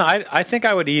 I don't know. I think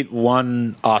I would eat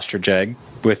one ostrich egg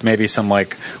with maybe some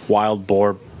like wild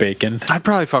boar bacon. I'd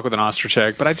probably fuck with an ostrich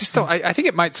egg, but I just don't. I think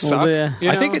it might suck. yeah. You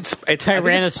know? I think it's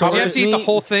Tyrannosaurus. Do you have to eat the meat.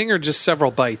 whole thing or just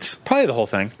several bites? probably the whole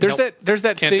thing. There's that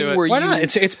Can't do thing it. where Why you.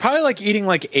 not? It's probably like eating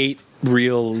like 8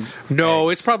 real. No,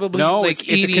 it's probably No, like it's,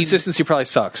 eating. the consistency probably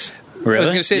sucks. Really? I was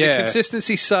going to say Yeah. the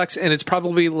consistency sucks, and it's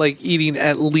probably like eating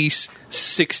at least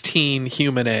 16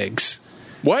 human eggs.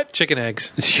 What? Chicken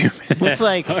eggs. It's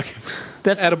like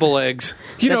that's Edible eggs.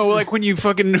 You know, like when you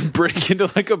fucking break into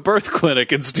like a birth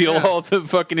clinic and steal all the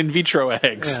fucking in vitro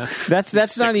eggs. Yeah. that's not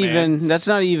Sick even that's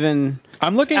not even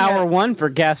I'm looking hour at one for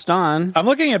Gaston. I'm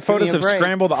looking at photos Give me of a break.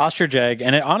 scrambled ostrich egg,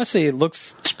 and it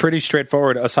looks pretty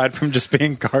straightforward, aside from just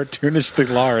being cartoonishly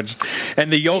large,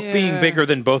 and the yolk being bigger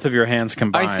than both of your hands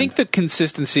combined. I think the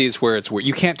consistency is where it's weird.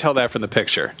 You can't tell that from the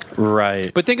picture.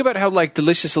 right, But think about how like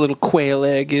delicious a little quail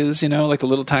egg is, you know, like the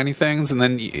little tiny things, and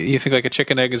then you think like a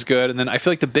chicken egg is good, and then I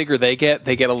feel like the bigger they get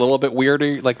a little bit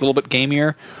weirder, like a little bit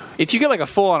gamier. If you get like a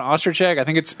full on ostrich egg, I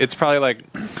think it's probably like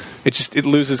it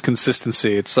loses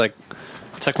consistency. It's like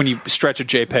when you stretch a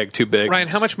JPEG too big. Ryan,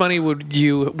 how much money would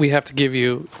we have to give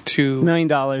you to? $1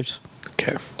 million.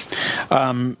 Okay.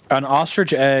 an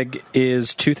ostrich egg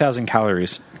is 2,000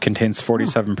 calories. Contains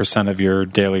 47% of your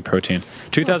daily protein.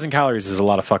 2,000 calories is a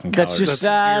lot of fucking That's calories.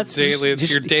 just It's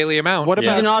your daily amount. What eat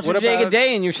about an ostrich what egg a about-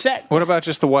 day and you're set. What about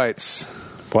just the whites?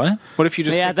 what? What if you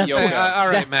just Yeah, take the that's yolk Hey, out? all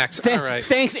right, Max. All right.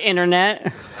 Thanks,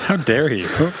 Internet. How dare you?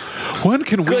 When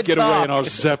can we Good get talk. away in our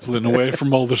Zeppelin away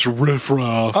from all this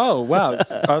riffraff? Oh, wow.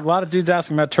 A lot of dudes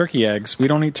asking about turkey eggs. We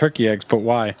don't eat turkey eggs, but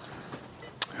why?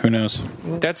 Who knows?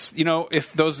 That's, you know,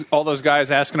 if all those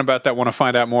guys asking about that want to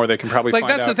find out more, they can probably Like,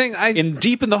 find that's out. the thing,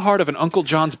 Deep in the heart of an Uncle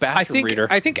John's I bathroom reader.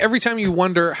 think every time you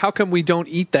wonder how come we don't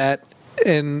eat that,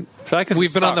 and like 'cause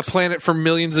we've it been on the sucks. planet for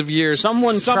millions of years.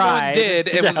 Someone tried. did.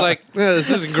 It was like,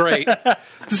 this isn't great.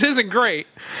 This isn't great.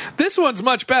 This one's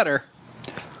much better.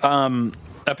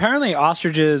 Apparently,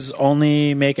 ostriches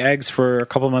only make eggs for a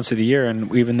couple months of the year,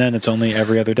 and even then, it's only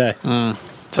every other day.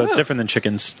 So it's different than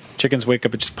chickens. Chickens wake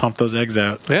up and just pump those eggs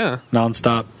out. Yeah.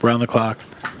 Nonstop, round the clock.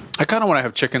 I kind of want to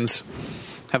have chickens,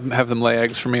 have them lay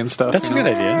eggs for me and stuff. That's a good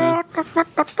idea.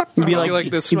 You'd be You like,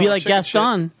 like this you'd be smell like of chicken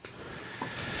Gaston.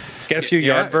 Get a few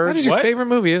Yeah. yardbirds. That is your favorite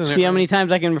movie, isn't it? See how many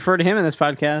times I can refer to him in this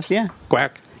podcast? Yeah.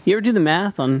 Quack. You ever do the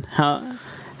math on how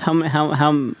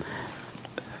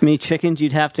many chickens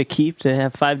you'd have to keep to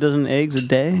have 5 dozen eggs a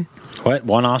day? What?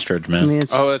 One ostrich, man. I mean,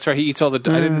 it's, Oh, that's right. He eats all the.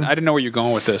 I didn't know where you're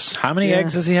going with this. How many Yeah.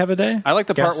 eggs does he have a day? I like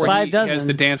the part where 5 he has dozen.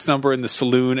 the dance number in the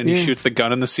saloon and he Yeah. shoots the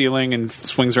gun in the ceiling and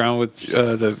swings around with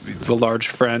the large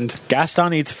friend.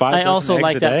 Gaston eats 5 I dozen also eggs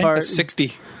like a that day. part. That's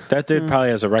 60. That dude probably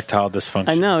has erectile dysfunction.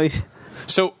 I know.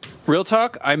 So, real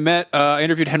talk. I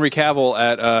interviewed Henry Cavill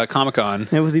at Comic-Con.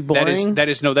 And was he boring? That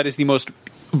is the most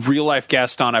real life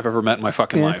Gaston I've ever met in my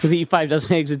fucking life. Does he eat 5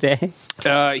 dozen eggs a day?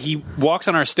 He walks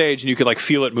on our stage and you could like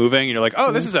feel it moving and you're like,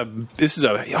 oh, this is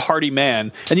a hardy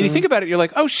man. And then you think about it, you're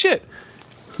like, oh shit.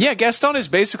 Yeah, Gaston is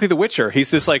basically the Witcher. He's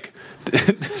this like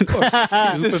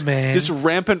Superman. this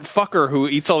rampant fucker who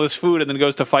eats all this food and then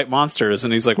goes to fight monsters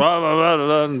and he's like blah, blah, blah, blah,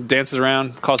 blah, and dances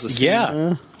around, causes scene.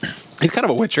 Yeah. He's kind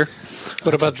of a Witcher.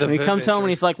 What about the? He comes home and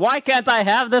he's like, why can't I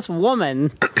have this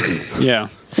woman? Yeah.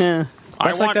 Yeah.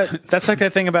 That's like that. That's like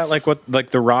that thing about like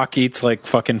The Rock eats like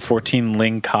fucking 14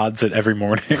 ling cods at every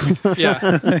morning.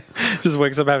 Yeah. Just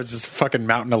wakes up having just fucking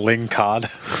mountain of ling cod.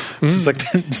 Just like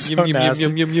so Yum, yum, nasty.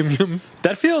 yum, yum, yum, yum.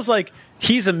 That feels like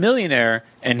he's a millionaire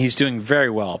and he's doing very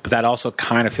well, but that also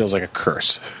kind of feels like a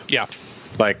curse. Yeah.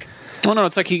 Like, Well, no,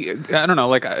 it's like I don't know,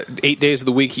 like 8 days of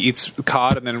the week he eats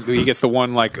cod, and then he gets the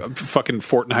one like fucking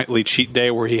fortnightly cheat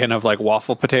day where he can have like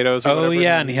waffle potatoes. Or oh whatever.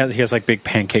 yeah, and he has like big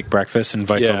pancake breakfast,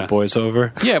 invites all Yeah. the boys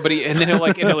over. Yeah, but then he'll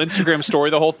Instagram story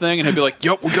the whole thing, and he'll be like,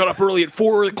 "Yep, we got up early at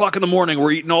 4 o'clock in the morning.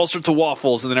 We're eating all sorts of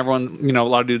waffles." And then everyone, a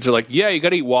lot of dudes are like, "Yeah, you got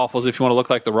to eat waffles if you want to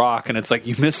look like The Rock." And it's like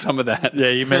you miss some of that. Yeah,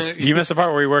 you miss the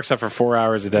part where he works out for 4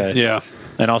 hours a day. Yeah.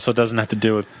 and also doesn't have to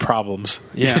deal with problems.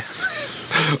 Yeah.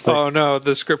 Oh no,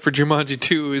 the script for Jumanji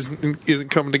 2 isn't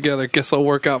coming together. Guess I'll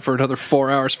work out for another 4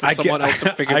 hours for someone else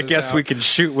to figure I this guess out. we can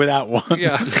shoot without one.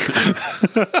 Yeah.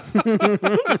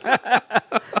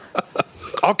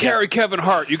 I'll carry Kevin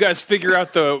Hart. You guys figure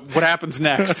out what happens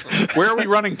next. Where are we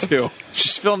running to?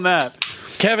 Just film that.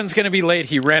 Kevin's going to be late.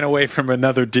 He ran away from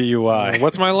another DUI.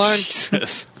 What's my line?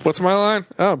 Jesus. What's my line?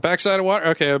 Oh, backside of water.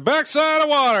 Okay, backside of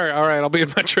water. All right, I'll be in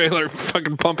my trailer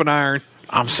fucking pumping iron.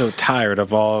 I'm so tired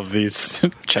of all of these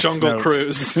Jungle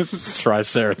Cruise.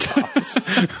 Triceratops.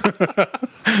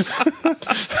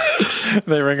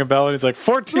 They ring a bell and he's like,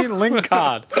 14 Ling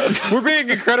Cod. We're being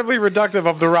incredibly reductive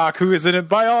of The Rock, who is,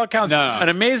 by all accounts, an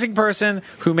amazing person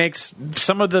who makes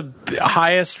some of the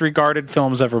highest regarded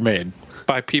films ever made.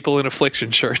 By people in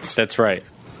affliction shirts. That's right.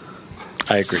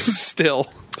 I agree. Still.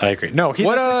 I agree. No,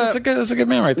 that's a good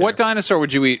man right there. What dinosaur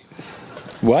would you eat?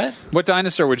 What? What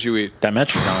dinosaur would you eat?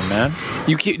 Dimetrodon, man.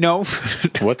 No.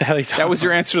 What the hell are you talking That was about?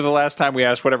 your answer to the last time we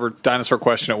asked whatever dinosaur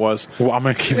question it was. Well, I'm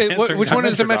going to keep answering Which one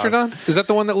is Dimetrodon? Is that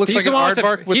the one that looks like an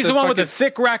aardvark? He's the one with the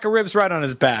thick rack of ribs right on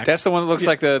his back. That's the one that looks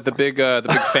like the big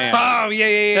fan. Oh,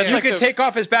 yeah. That's you could take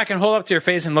off his back and hold up to your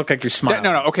face and look like you're smiling.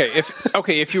 No. Okay,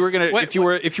 if you were gonna, if you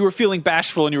were feeling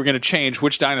bashful and you were gonna change,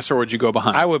 which dinosaur would you go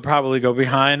behind? I would probably go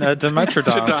behind a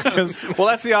Dimetrodon. Well,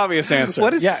 that's the obvious answer.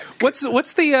 What's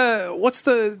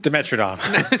the Dimetrodon.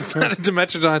 It's not a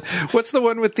Dimetrodon. What's the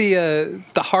one with the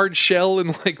hard shell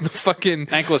and like the fucking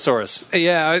Ankylosaurus?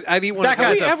 Yeah, I'd eat one. That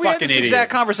guy's Have we had fucking this idiot. exact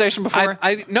conversation before?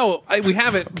 We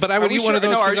haven't. But I would eat one of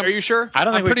those. No, 'cause are you sure? I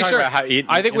don't think I'm we're pretty talking sure. about how to eat.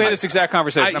 I think we had this exact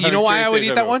conversation. I'm You know having why serious I would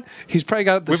deja eat that vu. one? He's probably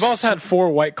got. We've also had 4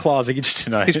 White Claws each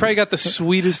tonight. He's probably got the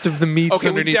sweetest of the meats Okay,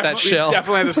 underneath that we shell.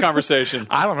 definitely had this conversation.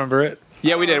 I don't remember it.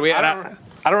 Yeah, we did. I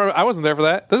don't remember. I wasn't there for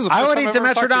that. This is the I first would time eat I've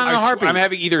ever talked to Dimetrodon you. in a heartbeat. I'm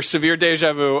having either severe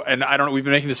deja vu, and I don't know. We've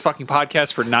been making this fucking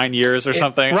podcast for 9 years or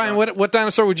something. Ryan, what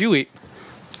dinosaur would you eat?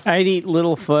 I'd eat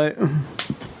Littlefoot.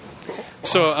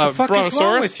 So, What the fuck is wrong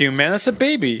Brontosaurus? with you, man? That's a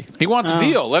baby. He wants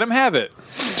veal. Let him have it.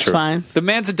 It's fine. The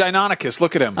man's a Deinonychus.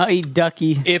 Look at him. I'll eat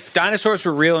Ducky. If dinosaurs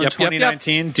were real in Yep,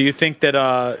 2019, do you think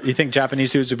that you think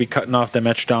Japanese dudes would be cutting off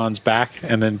Dimetrodon's back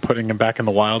and then putting him back in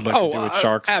the wild like they do with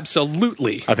sharks?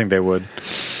 Absolutely. I think they would.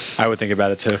 I would think about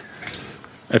it too.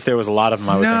 If there was a lot of them,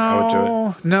 I would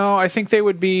do it. No, I think they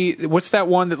would be. What's that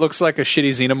one that looks like a shitty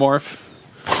xenomorph?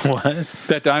 What?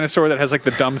 That dinosaur that has like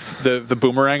the dumb the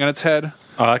boomerang on its head.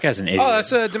 Oh, that guy's an idiot. Oh,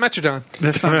 that's a Dimetrodon.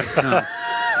 That's not. No.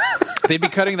 They'd be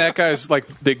cutting that guy's like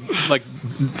big like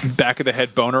back of the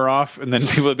head boner off, and then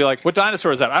people would be like, "What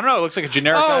dinosaur is that?" I don't know. It looks like a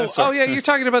generic dinosaur. Oh, yeah, you're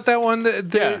talking about that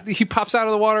one. He pops out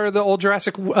of the water, the old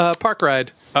Jurassic Park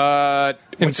ride, and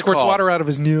what's it squirts called? water out of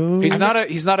his nose.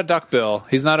 He's not a duckbill.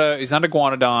 He's not a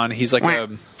guanodon. He's like a.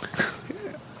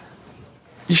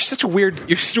 You're such a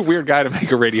weird guy to make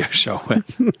a radio show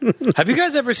with. Have you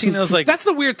guys ever seen those like? That's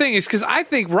the weird thing is because I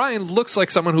think Ryan looks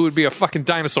like someone who would be a fucking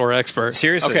dinosaur expert.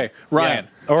 Seriously? Okay, Ryan.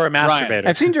 Yeah. Or a masturbator.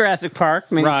 I've seen Jurassic Park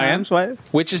many Ryan, times. What?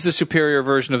 which is the superior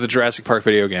version of the Jurassic Park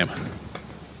video game?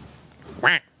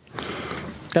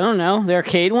 I don't know. The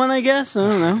arcade one, I guess. I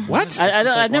don't know. What?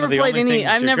 I've never played any.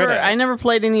 I never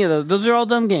played any of those. Those are all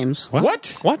dumb games.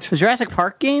 What? What? The Jurassic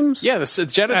Park games? Yeah, the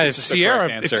Genesis is the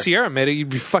correct answer. If Sierra made it, you'd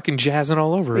be fucking jazzing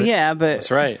all over it. Yeah, but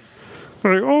That's right.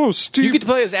 Like, oh, Steve. You get to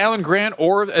play as Alan Grant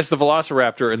or as the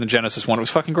Velociraptor in the Genesis one. It was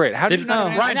fucking great. How did you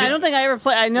not? Ryan, I don't think I ever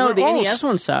played. I know the NES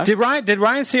one sucked. Did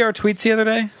Ryan see our tweets the other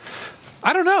day?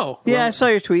 I don't know. Yeah, I saw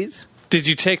your tweets. Did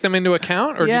you take them into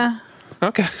account? Or Yeah,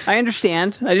 okay. I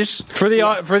understand. I just For the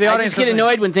I audience, just get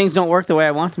annoyed when things don't work the way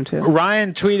I want them to. Ryan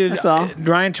That's all.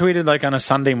 tweeted like on a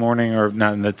Sunday morning, or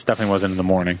no, that definitely wasn't in the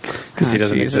morning because he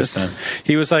doesn't Jesus. exist then.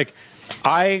 He was like,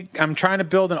 I'm trying to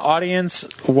build an audience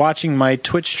watching my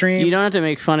Twitch stream. You don't have to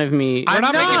make fun of me. We're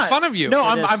not making fun of you. No,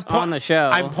 for this on the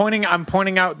show. I'm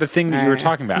pointing out the thing that you were Alright,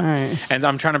 talking about, alright. and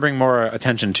I'm trying to bring more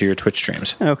attention to your Twitch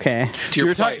streams. Okay.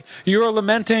 You're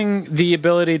lamenting the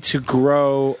ability to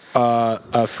grow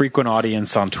a frequent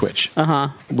audience on Twitch,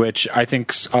 which I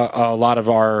think a lot of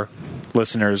our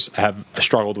listeners have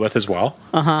struggled with as well,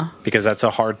 because that's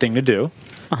a hard thing to do.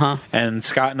 And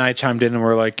Scott and I chimed in and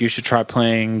were like, you should try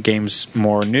playing games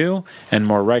more new and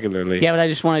more regularly. Yeah, but I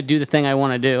just want to do the thing I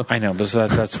want to do. I know, but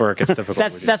that's where it gets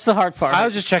difficult. That's the hard part. I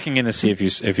was just checking in to see if you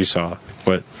saw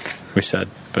what we said,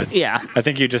 but Yeah. I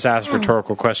think you just asked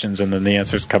rhetorical questions and then the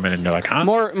answers come in and you're like, huh?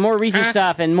 more recent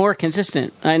stuff and more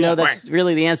consistent. I know that's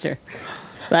really the answer.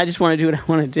 But I just want to do what I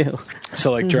want to do.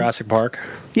 So like Jurassic Park,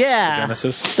 Yeah.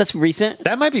 Genesis. That's recent.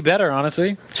 That might be better,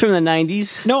 honestly. It's from the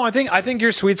 90s. No, I think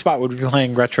your sweet spot would be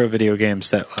playing retro video games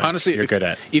that Honestly, you're good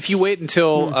at. If you wait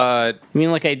until You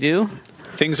mean like I do?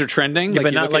 things are trending, Yeah,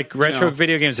 but you not look like at, retro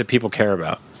video games that people care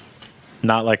about.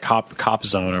 Not like Cop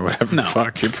Zone or whatever the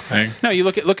fuck you're playing. No, you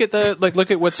look at what latest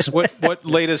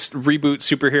reboot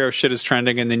superhero shit is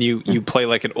trending, and then you play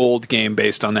like an old game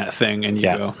based on that thing, and you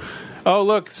go, oh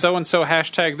look, so and so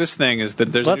hashtag this thing is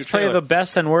that there's. Let's a new play trailer. the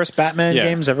best and worst Batman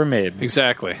games ever made.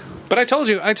 Exactly. But I told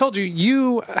you,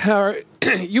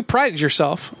 you prided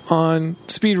yourself on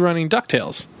speedrunning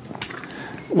DuckTales.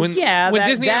 When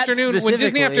Disney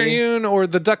Afternoon or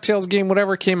the DuckTales game,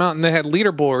 whatever came out, and they had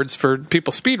leaderboards for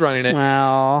people speedrunning it.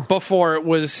 Well, before it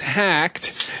was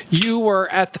hacked, you were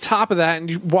at the top of that and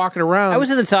you walking around. I was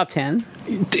in the top 10.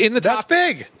 That's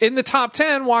big. In the top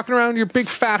 10, walking around your big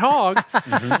fat hog.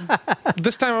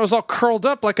 This time I was all curled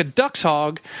up like a duck's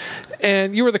hog,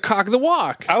 and you were the cock of the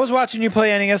walk. I was watching you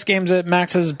play NES games at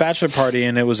Max's bachelor party,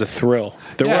 and it was a thrill.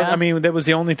 That was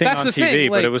the only thing on TV,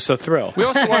 but it was a thrill. We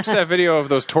also watched that video of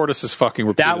those tortoises fucking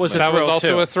repeatedly. That was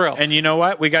also a thrill. And you know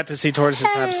what? We got to see tortoises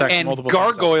have sex and multiple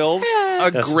gargoyles,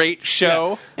 times. a great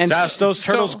show. And those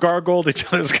turtles gargled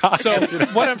each other's cocks. So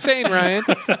what I'm saying, Ryan,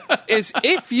 is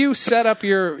if you set up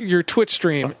your Twitch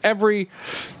stream every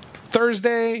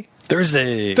Monday,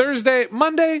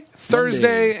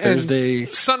 Thursday,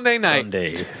 and Sunday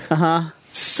night.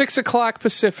 6 o'clock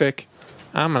Pacific,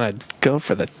 I'm going to go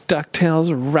for the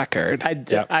DuckTales record.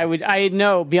 I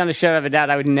know, beyond a shadow of a doubt,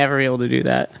 I would never be able to do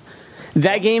that.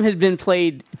 That game has been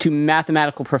played to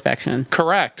mathematical perfection.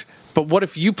 Correct. But what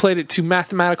if you played it to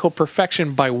mathematical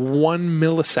perfection by 1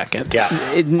 millisecond?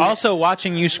 Yeah. Also,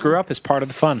 watching you screw up is part of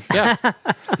the fun. Yeah.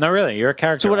 No, really, you're a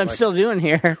character. So what I'm still doing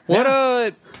here.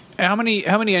 How many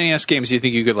NES games do you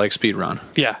think you could like speed run?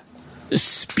 Yeah.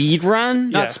 Speed run?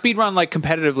 Not speed run like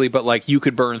competitively, but like you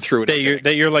could burn through it.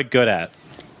 That you're like good at.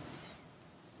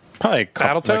 Probably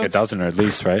like a dozen or at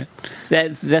least, right?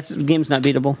 That game's not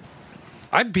beatable.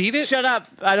 I beat it. Shut up!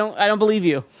 I don't believe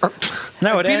you.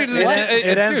 No, it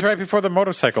ends right before the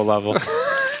motorcycle level.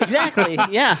 Exactly.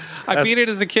 Yeah. I beat it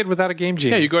as a kid without a Game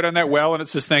Genie. Yeah, you go down that well and it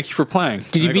says thank you for playing.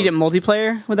 Did you beat it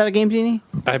multiplayer without a Game Genie?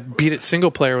 I beat it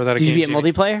single player without a Game Genie. Did you beat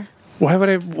it multiplayer? Why would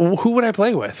I? Who would I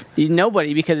play with?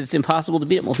 Nobody, because it's impossible to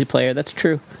beat it multiplayer. That's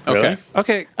true. Okay.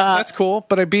 Okay, that's cool.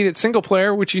 But I beat it single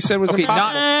player, which you said was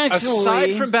impossible.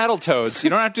 Aside from Battletoads, you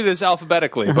don't have to do this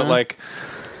alphabetically, but like.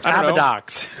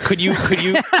 Abadox. Could you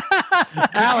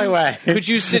alleyway? Could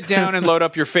you sit down and load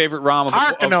up your favorite ROM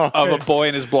of a boy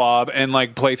and his blob and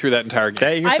like play through that entire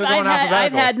game?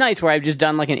 I've had nights where I've just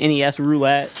done like an NES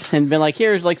roulette and been like,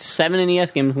 here's like 7 NES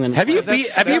games.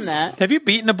 Have you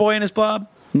beaten a boy and his blob?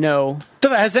 No.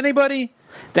 Has anybody?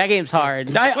 That game's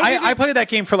hard. I played that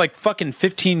game for like fucking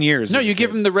 15 years. No, you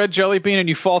give him the red jelly bean and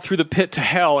you fall through the pit to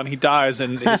hell and he dies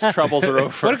and his troubles are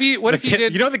over. What if you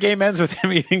did? You know the game ends with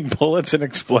him eating bullets and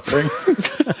exploding.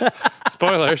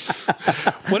 Spoilers.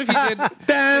 What if you did?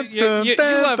 You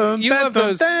love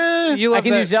those. I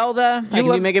can do Zelda. I can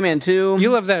do Mega Man 2.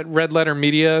 You love that Red Letter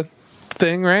Media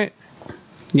thing, right?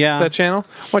 Yeah. That channel.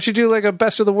 Why don't you do like a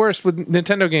best of the worst with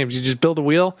Nintendo games? You just build a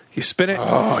wheel, you spin it.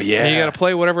 Oh yeah. And you got to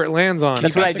play whatever it lands on.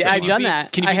 That's what I've done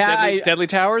that. Can you beat Deadly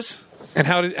Towers? And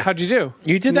how'd you do?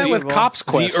 You did that with Cop's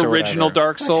Quest. The original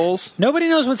Dark Souls. Nobody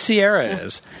knows what Sierra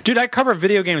is. Dude, I cover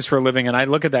video games for a living, and I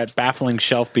look at that baffling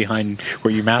shelf behind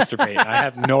where you masturbate. I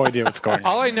have no idea what's going on.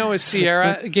 All I know is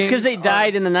Sierra games. Because they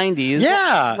died in the 90s.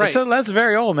 Yeah. Right. So that's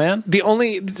very old, man.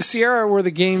 The Sierra were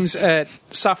the games at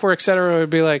Software Etc. would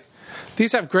be like,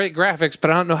 these have great graphics,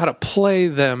 but I don't know how to play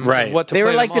them. Right. They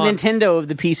were like the Nintendo of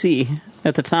the PC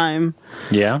at the time.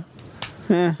 Yeah.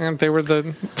 And they were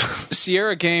the...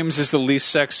 Sierra Games is the least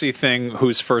sexy thing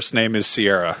whose first name is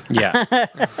Sierra. Yeah.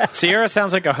 Sierra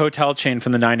sounds like a hotel chain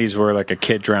from the 90s where like a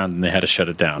kid drowned and they had to shut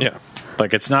it down. Yeah.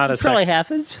 Like it's not a Probably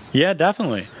happens. Yeah,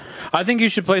 definitely. I think you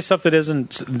should play stuff that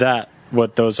isn't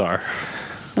what those are.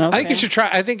 Okay. I think you should try.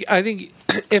 I think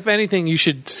if anything, you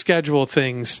should schedule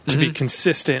things to be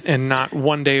consistent and not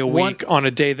one day a week on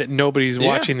a day that nobody's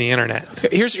watching the internet.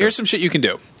 Here's some shit you can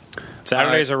do.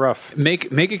 Saturdays are rough.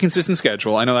 Make a consistent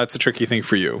schedule. I know that's a tricky thing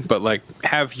for you, but like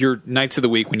have your nights of the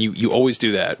week when you always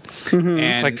do that.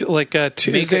 And like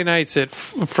Tuesday nights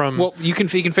from you can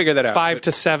figure that out. 5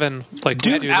 to 7. Like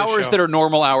do hours that are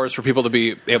normal hours for people to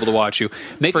be able to watch you.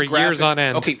 Make for years on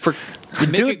end. Okay,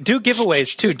 do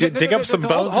giveaways too. Dig up some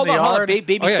bones in the yard.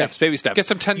 Baby steps. Get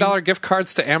some $10 gift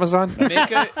cards to Amazon.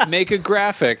 Make a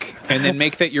graphic and then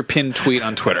make that your pinned tweet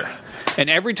on Twitter. And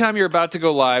every time you're about to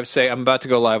go live, say, I'm about to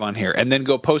go live on here. And then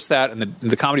go post that in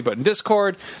the Comedy Button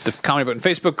Discord, the Comedy Button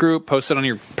Facebook group, post it on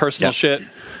your personal shit.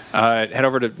 Head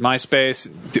over to MySpace.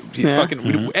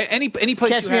 Any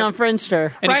place Catch me on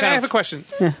Friendster. Right, I have a question.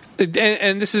 Yeah.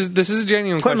 And this is a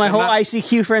genuine question. Put my whole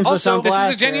ICQ friends list on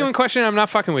blast. This is a genuine question. I'm not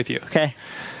fucking with you. Okay.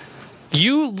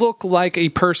 You look like a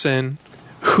person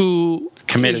who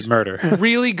committed murder.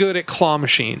 Really good at claw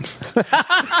machines.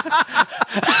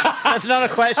 That's not a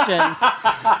question.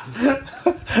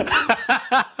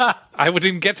 I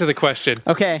didn't get to the question.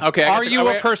 Okay. Okay. Are you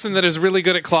a person that is really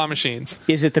good at claw machines?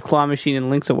 Is it the claw machine in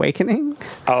Link's Awakening?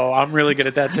 Oh, I'm really good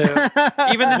at that too.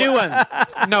 Even the new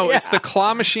one. No, it's the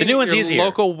claw machine The new at one's your easier.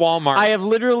 local Walmart. I have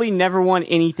literally never won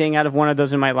anything out of one of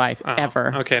those in my life,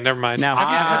 ever. Okay, never mind. No.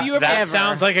 Have you ever? That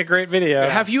sounds like a great video.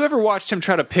 Have you ever watched him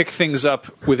try to pick things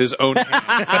up with his own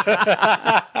hands?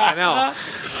 I know.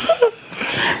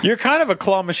 You're kind of a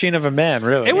claw machine of a man,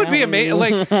 really. It would be amazing.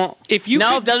 Like, if you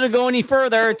No, could, it doesn't go any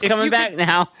further. It's coming you back could-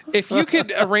 now. if you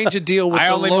could arrange a deal with I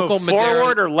the only local move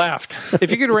forward or left.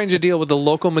 if you could arrange a deal with the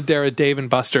local Madera Dave and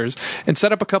Buster's and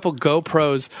set up a couple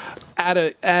GoPros at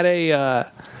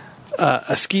a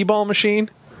skee ball machine,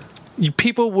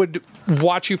 people would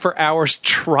watch you for hours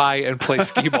try and play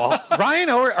skee ball. Ryan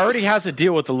already has a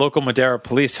deal with the local Madera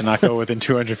police to not go within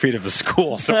 200 feet of a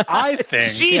school. So I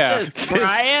think, Jesus,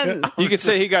 Brian. You could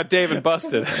say he got David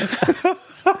busted.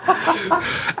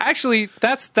 Actually,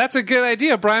 that's a good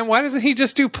idea, Brian. Why doesn't he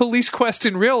just do Police Quest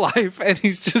in real life and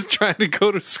he's just trying to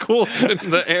go to schools in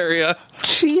the area?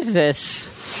 Jesus.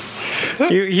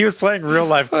 he was playing real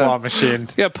life claw machine.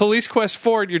 Yeah, Police Quest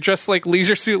 4, you're dressed like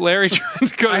Leisure Suit Larry trying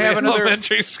to go to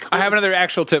elementary school. I have another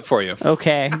actual tip for you.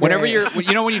 Okay. Whenever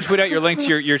when you tweet out your link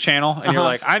to your channel and you're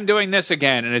like, I'm doing this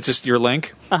again, and it's just your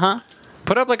link.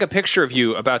 Put up like a picture of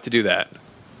you about to do that.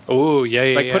 Oh,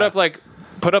 yeah. Like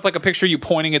put up like a picture of you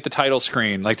pointing at the title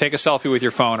screen. Like take a selfie with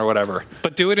your phone or whatever.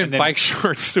 But do it in bike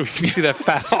shorts so we can see that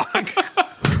fat hog.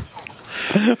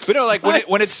 But no, like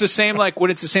when it's the same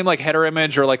like header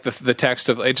image or like the text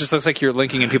of it just looks like you're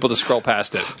linking and people just scroll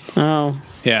past it. Oh.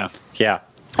 Yeah. Yeah.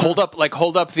 Hold up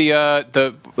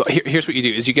the here's what you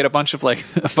do is you get a bunch of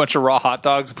raw hot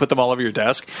dogs and put them all over your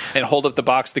desk and hold up the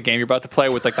box of the game you're about to play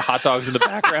with like the hot dogs in the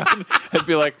background and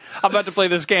be like, I'm about to play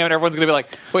this game, and everyone's gonna be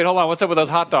like, wait, hold on, what's up with those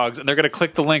hot dogs? And they're gonna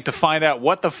click the link to find out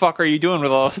what the fuck are you doing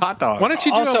with all those hot dogs. Why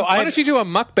don't you do a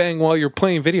mukbang while you're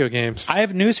playing video games? I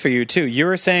have news for you too. You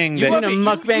were saying that I'm doing a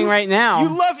mukbang right now.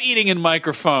 You love eating in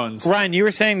microphones. Ryan, you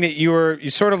were saying that you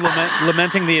sort of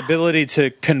lamenting the ability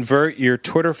to convert your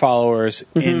Twitter followers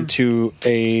into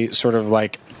a sort of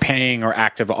like paying or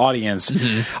active audience.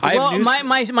 I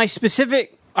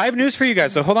have news for you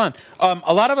guys, so hold on.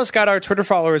 A lot of us got our Twitter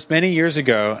followers many years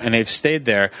ago, and they've stayed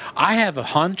there. I have a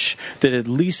hunch that at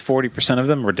least 40% of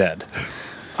them were dead.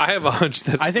 I have a hunch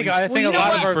that I think a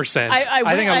lot of our percent.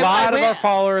 I think a lot of our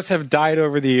followers have died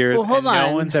over the years, Well, hold and on.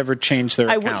 no one's ever changed their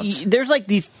accounts. There's like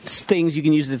these things you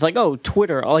can use. It's like,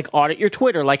 Twitter, like audit your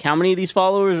Twitter. Like how many of these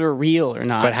followers are real or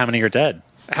not? But how many are dead?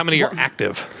 How many are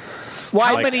active?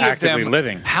 How Like many of actively them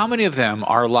living. How many of them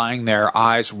are lying there,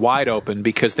 eyes wide open,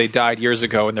 because they died years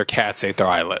ago and their cats ate their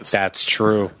eyelids? That's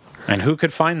true. And who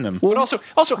could find them? But also,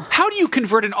 how do you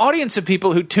convert an audience of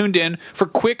people who tuned in for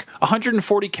quick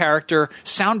 140-character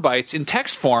sound bites in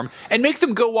text form and make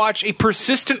them go watch a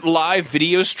persistent live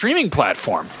video streaming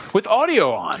platform with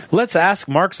audio on? Let's ask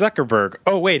Mark Zuckerberg.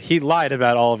 Oh, wait, he lied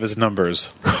about all of his numbers.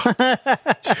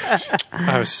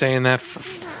 I was saying that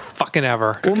for fucking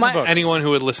ever. Anyone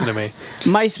who would listen to me.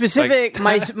 my specific,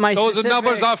 Those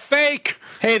numbers are fake.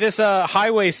 Hey, this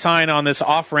highway sign on this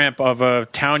off-ramp of a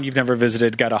town you've never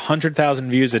visited got 100,000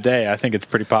 views a day. I think it's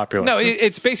pretty popular. No,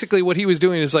 it's basically what he was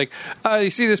doing is like, you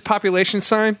see this population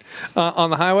sign on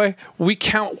the highway? We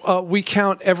count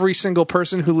every single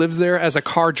person who lives there as a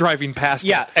car driving past.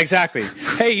 Yeah, exactly.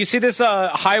 Hey, you see this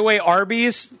highway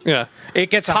Arby's? Yeah. It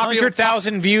gets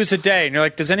 100,000 views a day. And you're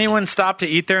like, does anyone stop to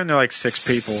eat there? And they're like, 6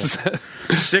 people.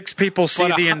 6 people see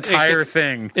But the entire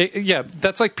thing. Yeah,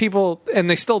 that's like people, and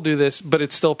they still do this, but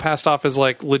it's still passed off as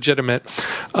like legitimate.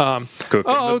 A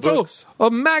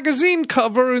magazine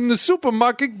cover in the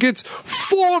supermarket gets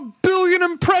 4 billion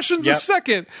impressions a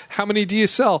second. How many do you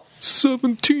sell?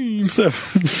 17.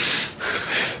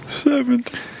 7.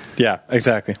 Yeah,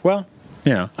 exactly. Well,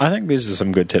 I think these are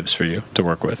some good tips for you to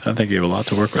work with. I think you have a lot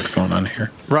to work with going on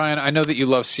here. Ryan, I know that you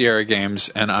love Sierra games,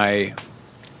 and I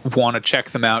want to check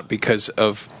them out because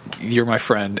of you're my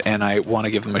friend, and I want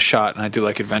to give them a shot, and I do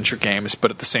like adventure games,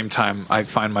 but at the same time, I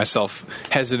find myself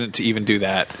hesitant to even do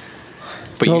that.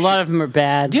 But a lot of them are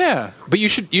bad. Yeah, but you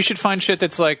should find shit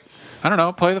that's like, I don't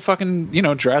know, play the fucking,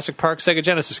 Jurassic Park Sega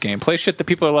Genesis game. Play shit that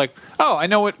people are like, oh, I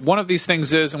know what one of these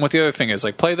things is and what the other thing is.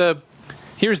 Like, play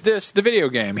here's the video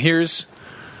game. Here's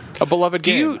a beloved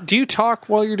game. Do you talk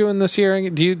while you're doing this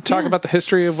hearing? Do you talk about the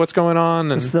history of what's going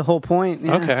on? And That's the whole point.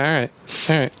 Yeah. Okay, all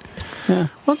right. Yeah.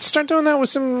 Let's start doing that with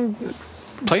some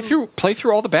play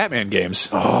through all the Batman games.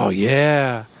 Oh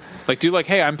yeah. Like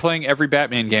hey, I'm playing every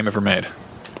Batman game ever made.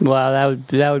 Wow,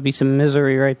 that would be some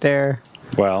misery right there.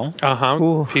 Well,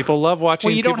 people love watching.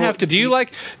 Well, you don't people, have to. Do you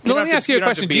like? Let me ask you a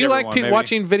question. Do you like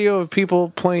watching video of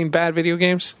people playing bad video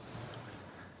games?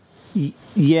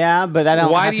 Yeah, but I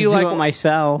don't Why have do to you do like it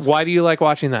myself. Why do you like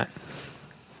watching that?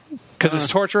 Because it's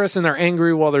torturous and they're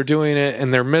angry while they're doing it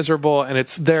and they're miserable and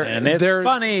it's their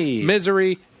funny.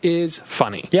 Misery is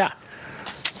funny. Yeah.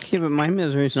 Yeah, but my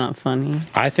misery's not funny.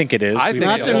 I think it is. I We think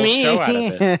made it a whole is. show out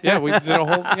of it. Yeah, we did a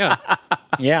whole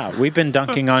Yeah, we've been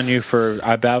dunking on you for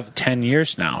about 10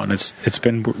 years now, and it's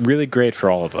been really great for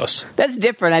all of us. That's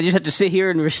different. I just have to sit here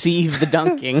and receive the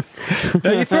dunking.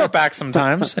 No, you throw it back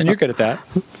sometimes, and you're good at that.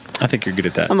 I think you're good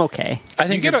at that. I'm okay. I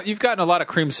think You've gotten a lot of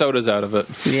cream sodas out of it.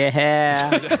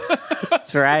 Yeah.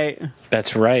 That's right.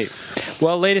 That's right.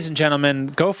 Well, ladies and gentlemen,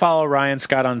 go follow Ryan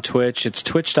Scott on Twitch. It's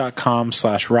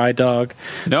twitch.com/RyDog.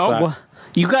 No.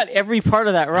 You got every part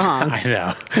of that wrong. I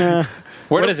know.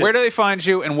 Where do they find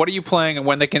you, and what are you playing, and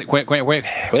when they can when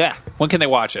can they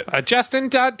watch it?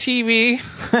 Justin.tv.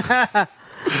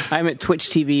 I'm at Twitch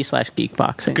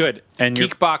TV/Geekboxing. Good. And you're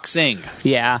Geekboxing.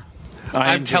 Yeah.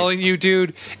 I'm telling you,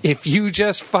 dude, if you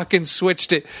just fucking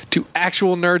switched it to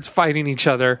actual nerds fighting each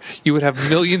other, you would have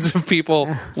millions of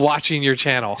people watching your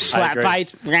channel. Slap agree.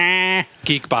 fight.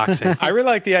 Geekboxing. I really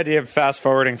like the idea of fast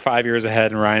forwarding 5 years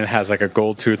ahead, and Ryan has like a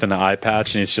gold tooth and an eye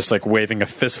patch, and he's just like waving a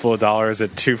fistful of dollars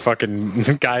at two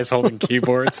fucking guys holding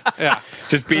keyboards. Yeah.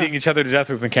 Just beating each other to death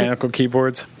with mechanical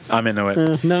keyboards. I'm into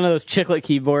it. None of those chiclet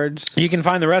keyboards. You can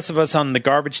find the rest of us on the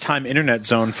garbage time internet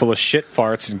zone full of shit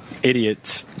farts and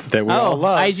idiots that we all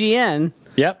love. IGN.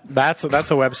 Yep, that's a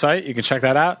website. You can check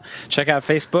that out. Check out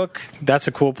Facebook. That's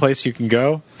a cool place you can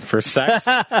go for sex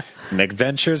and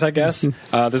adventures, I guess.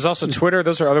 There's also Twitter.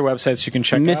 Those are other websites you can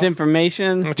check out.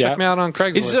 Misinformation. Check me out on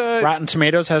Craigslist. Rotten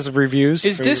Tomatoes has reviews.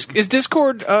 Is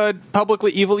Discord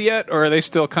publicly evil yet, or are they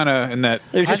still kind of in that?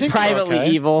 They're just think they're privately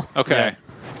okay. evil. Okay. Yeah.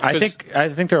 I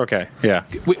think they're okay. Yeah.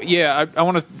 I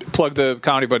want to plug the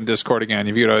Comedy Button Discord again.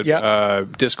 If you go to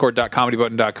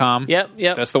discord.comedybutton.com. Yep.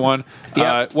 That's the one.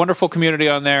 Yep. Wonderful community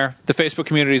on there. The Facebook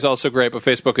community is also great, but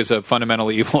Facebook is a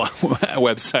fundamentally evil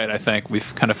website, I think.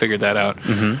 We've kind of figured that out.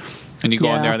 Mm-hmm. And you go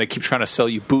on there and they keep trying to sell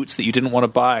you boots that you didn't want to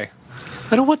buy.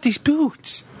 I don't want these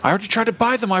boots. I already tried to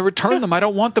buy them. I returned them. I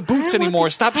don't want the boots anymore.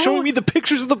 Stop showing me the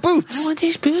pictures of the boots. I want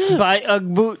these boots. Buy a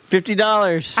boot,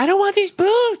 $50. I don't want these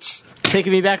boots.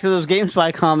 Taking me back to those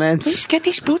GameSpy comments. Please get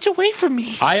these boots away from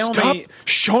me. Stop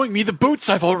showing me the boots.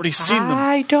 I've already seen them.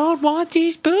 I don't want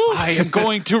these boots. I am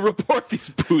going to report these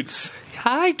boots.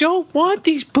 I don't want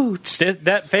these boots.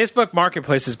 That Facebook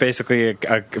Marketplace is basically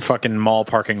a fucking mall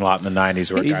parking lot in the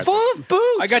 90s. Where It's guys, full of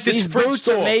boots. I got this These fridge boots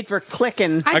door. are made for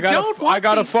clicking. I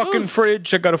got a fucking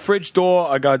fridge. I got a fridge door.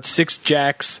 I got 6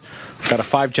 jacks. I got a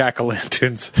 5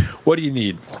 jack-o'-lanterns. What do you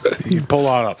need? You pull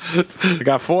on up. I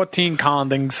got 14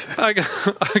 condings. I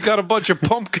got a bunch of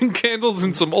pumpkin candles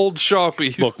and some old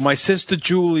Sharpies. Look, my sister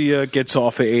Julia gets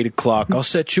off at 8 o'clock. I'll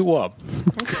set you up.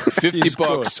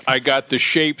 $50. I got the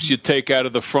shapes you take out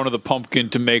of the front of the pumpkin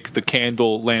to make the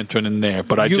candle lantern in there,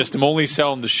 but I just am only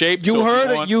selling the shapes. You heard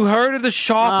it. You heard of the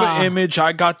sharper image.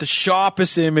 I got the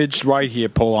sharpest image right here.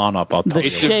 Pull on up. I'll tell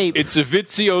you. shape. It's a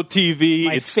Vizio TV.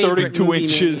 My It's favorite 32 movie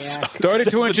inches. maniac.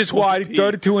 32 inches wide,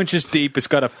 32 inches deep. It's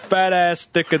got a fat ass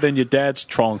thicker than your dad's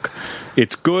trunk.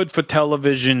 It's good for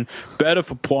television, better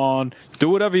for porn. Do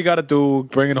whatever you got to do.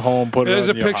 Bring it home. Put it There's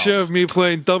on a your picture house. of me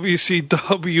playing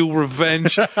WCW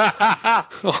Revenge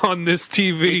on this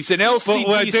TV. It's an LCD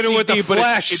but I did it with the CD, but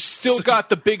flash. it's still got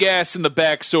the big ass in the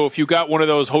back. So if you got one of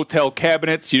those hotel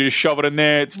cabinets, you just shove it in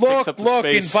there. It takes up the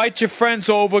space. Invite your friends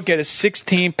over. Get a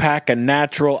 16-pack of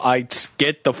natural ice.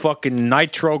 Get the fucking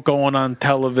nitro going on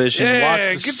television. Yeah, Watch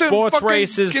the get them sports fucking-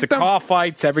 races, get the them- car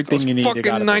fights, everything you need. fucking You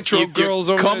gotta nitro do. If you girls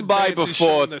over come there by dancing, before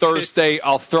showing their Thursday,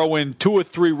 I'll throw in 2 or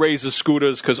 3 Razor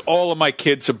scooters because all of my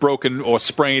kids have broken or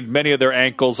sprained many of their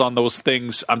ankles on those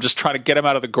things. I'm just trying to get them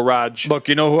out of the garage. Look,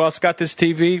 you know who else got this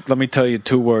TV? Let me tell you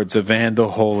 2 words. Evander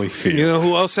Holyfield. You know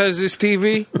who else has this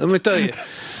TV? Let me tell you.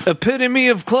 Epitome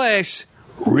of class,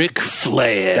 Ric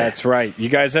Flair. That's right. You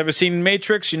guys ever seen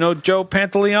Matrix? You know Joe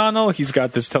Pantoliano? He's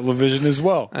got this television as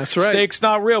well. That's right. Steak's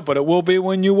not real, but it will be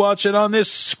when you watch it on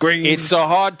this screen. It's a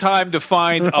hard time to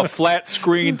find a flat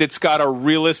screen that's got a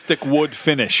realistic wood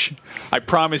finish. I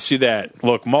promise you that.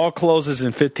 Look, mall closes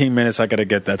in 15 minutes. I got to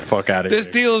get that the fuck out of This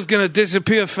here. deal is going to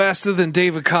disappear faster than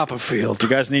David Copperfield. You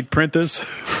guys need printers?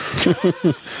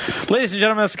 Ladies and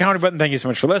gentlemen, that's the Comedy Button. Thank you so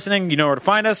much for listening. You know where to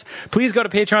find us. Please go to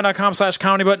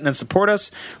patreon.com/comedybutton and support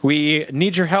us. We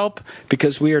need your help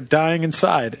because we are dying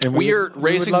inside. And We are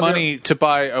raising money to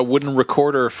buy a wooden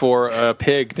recorder for a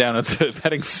pig down at the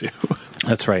petting zoo.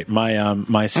 That's right.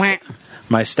 My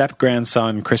step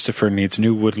grandson Christopher needs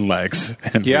new wooden legs.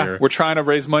 And we're trying to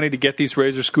raise money to get these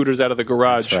Razor scooters out of the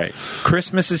garage. That's right.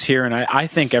 Christmas is here, and I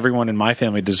think everyone in my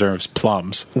family deserves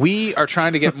plums. We are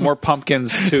trying to get more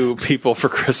pumpkins to people for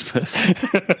Christmas.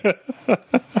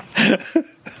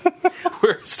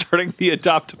 We're starting the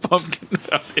Adopt a Pumpkin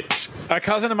Foundation. A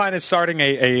cousin of mine is starting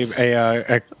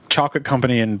a chocolate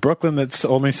company in Brooklyn that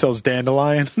only sells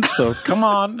dandelions. So come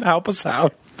on, help us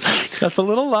out. Just a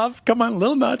little love. Come on, a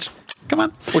little nudge. Come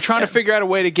on. We're trying to figure out a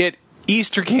way to get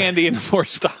Easter candy into more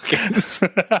stockings.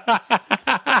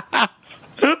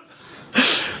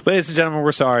 Ladies and gentlemen,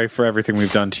 we're sorry for everything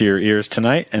we've done to your ears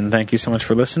tonight, and thank you so much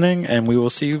for listening, and we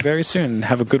will see you very soon.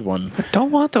 Have a good one. I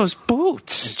don't want those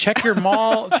boots. Check your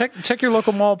mall, check your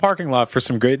local mall parking lot for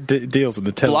some great deals in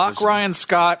the television. Block Ryan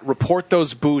Scott, report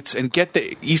those boots, and get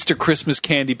the Easter Christmas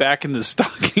candy back in the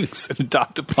stockings and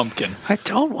adopt a pumpkin. I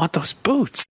don't want those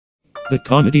boots. The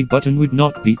Comedy Button would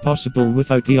not be possible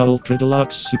without the ultra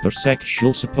deluxe super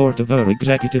sexual support of our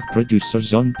executive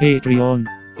producers on Patreon.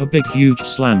 A big huge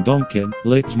slam dunkin',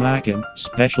 lips mackin',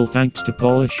 special thanks to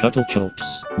Paula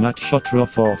Shuttlechucks, Matt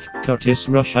Shutroff, Curtis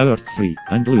Rush Hour 3,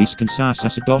 and Luis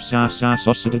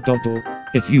Cansasasadosasadodo.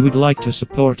 If you would like to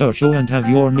support our show and have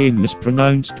your name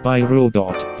mispronounced by a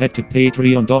robot, head to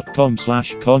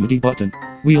patreon.com/comedybutton.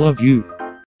 We love you.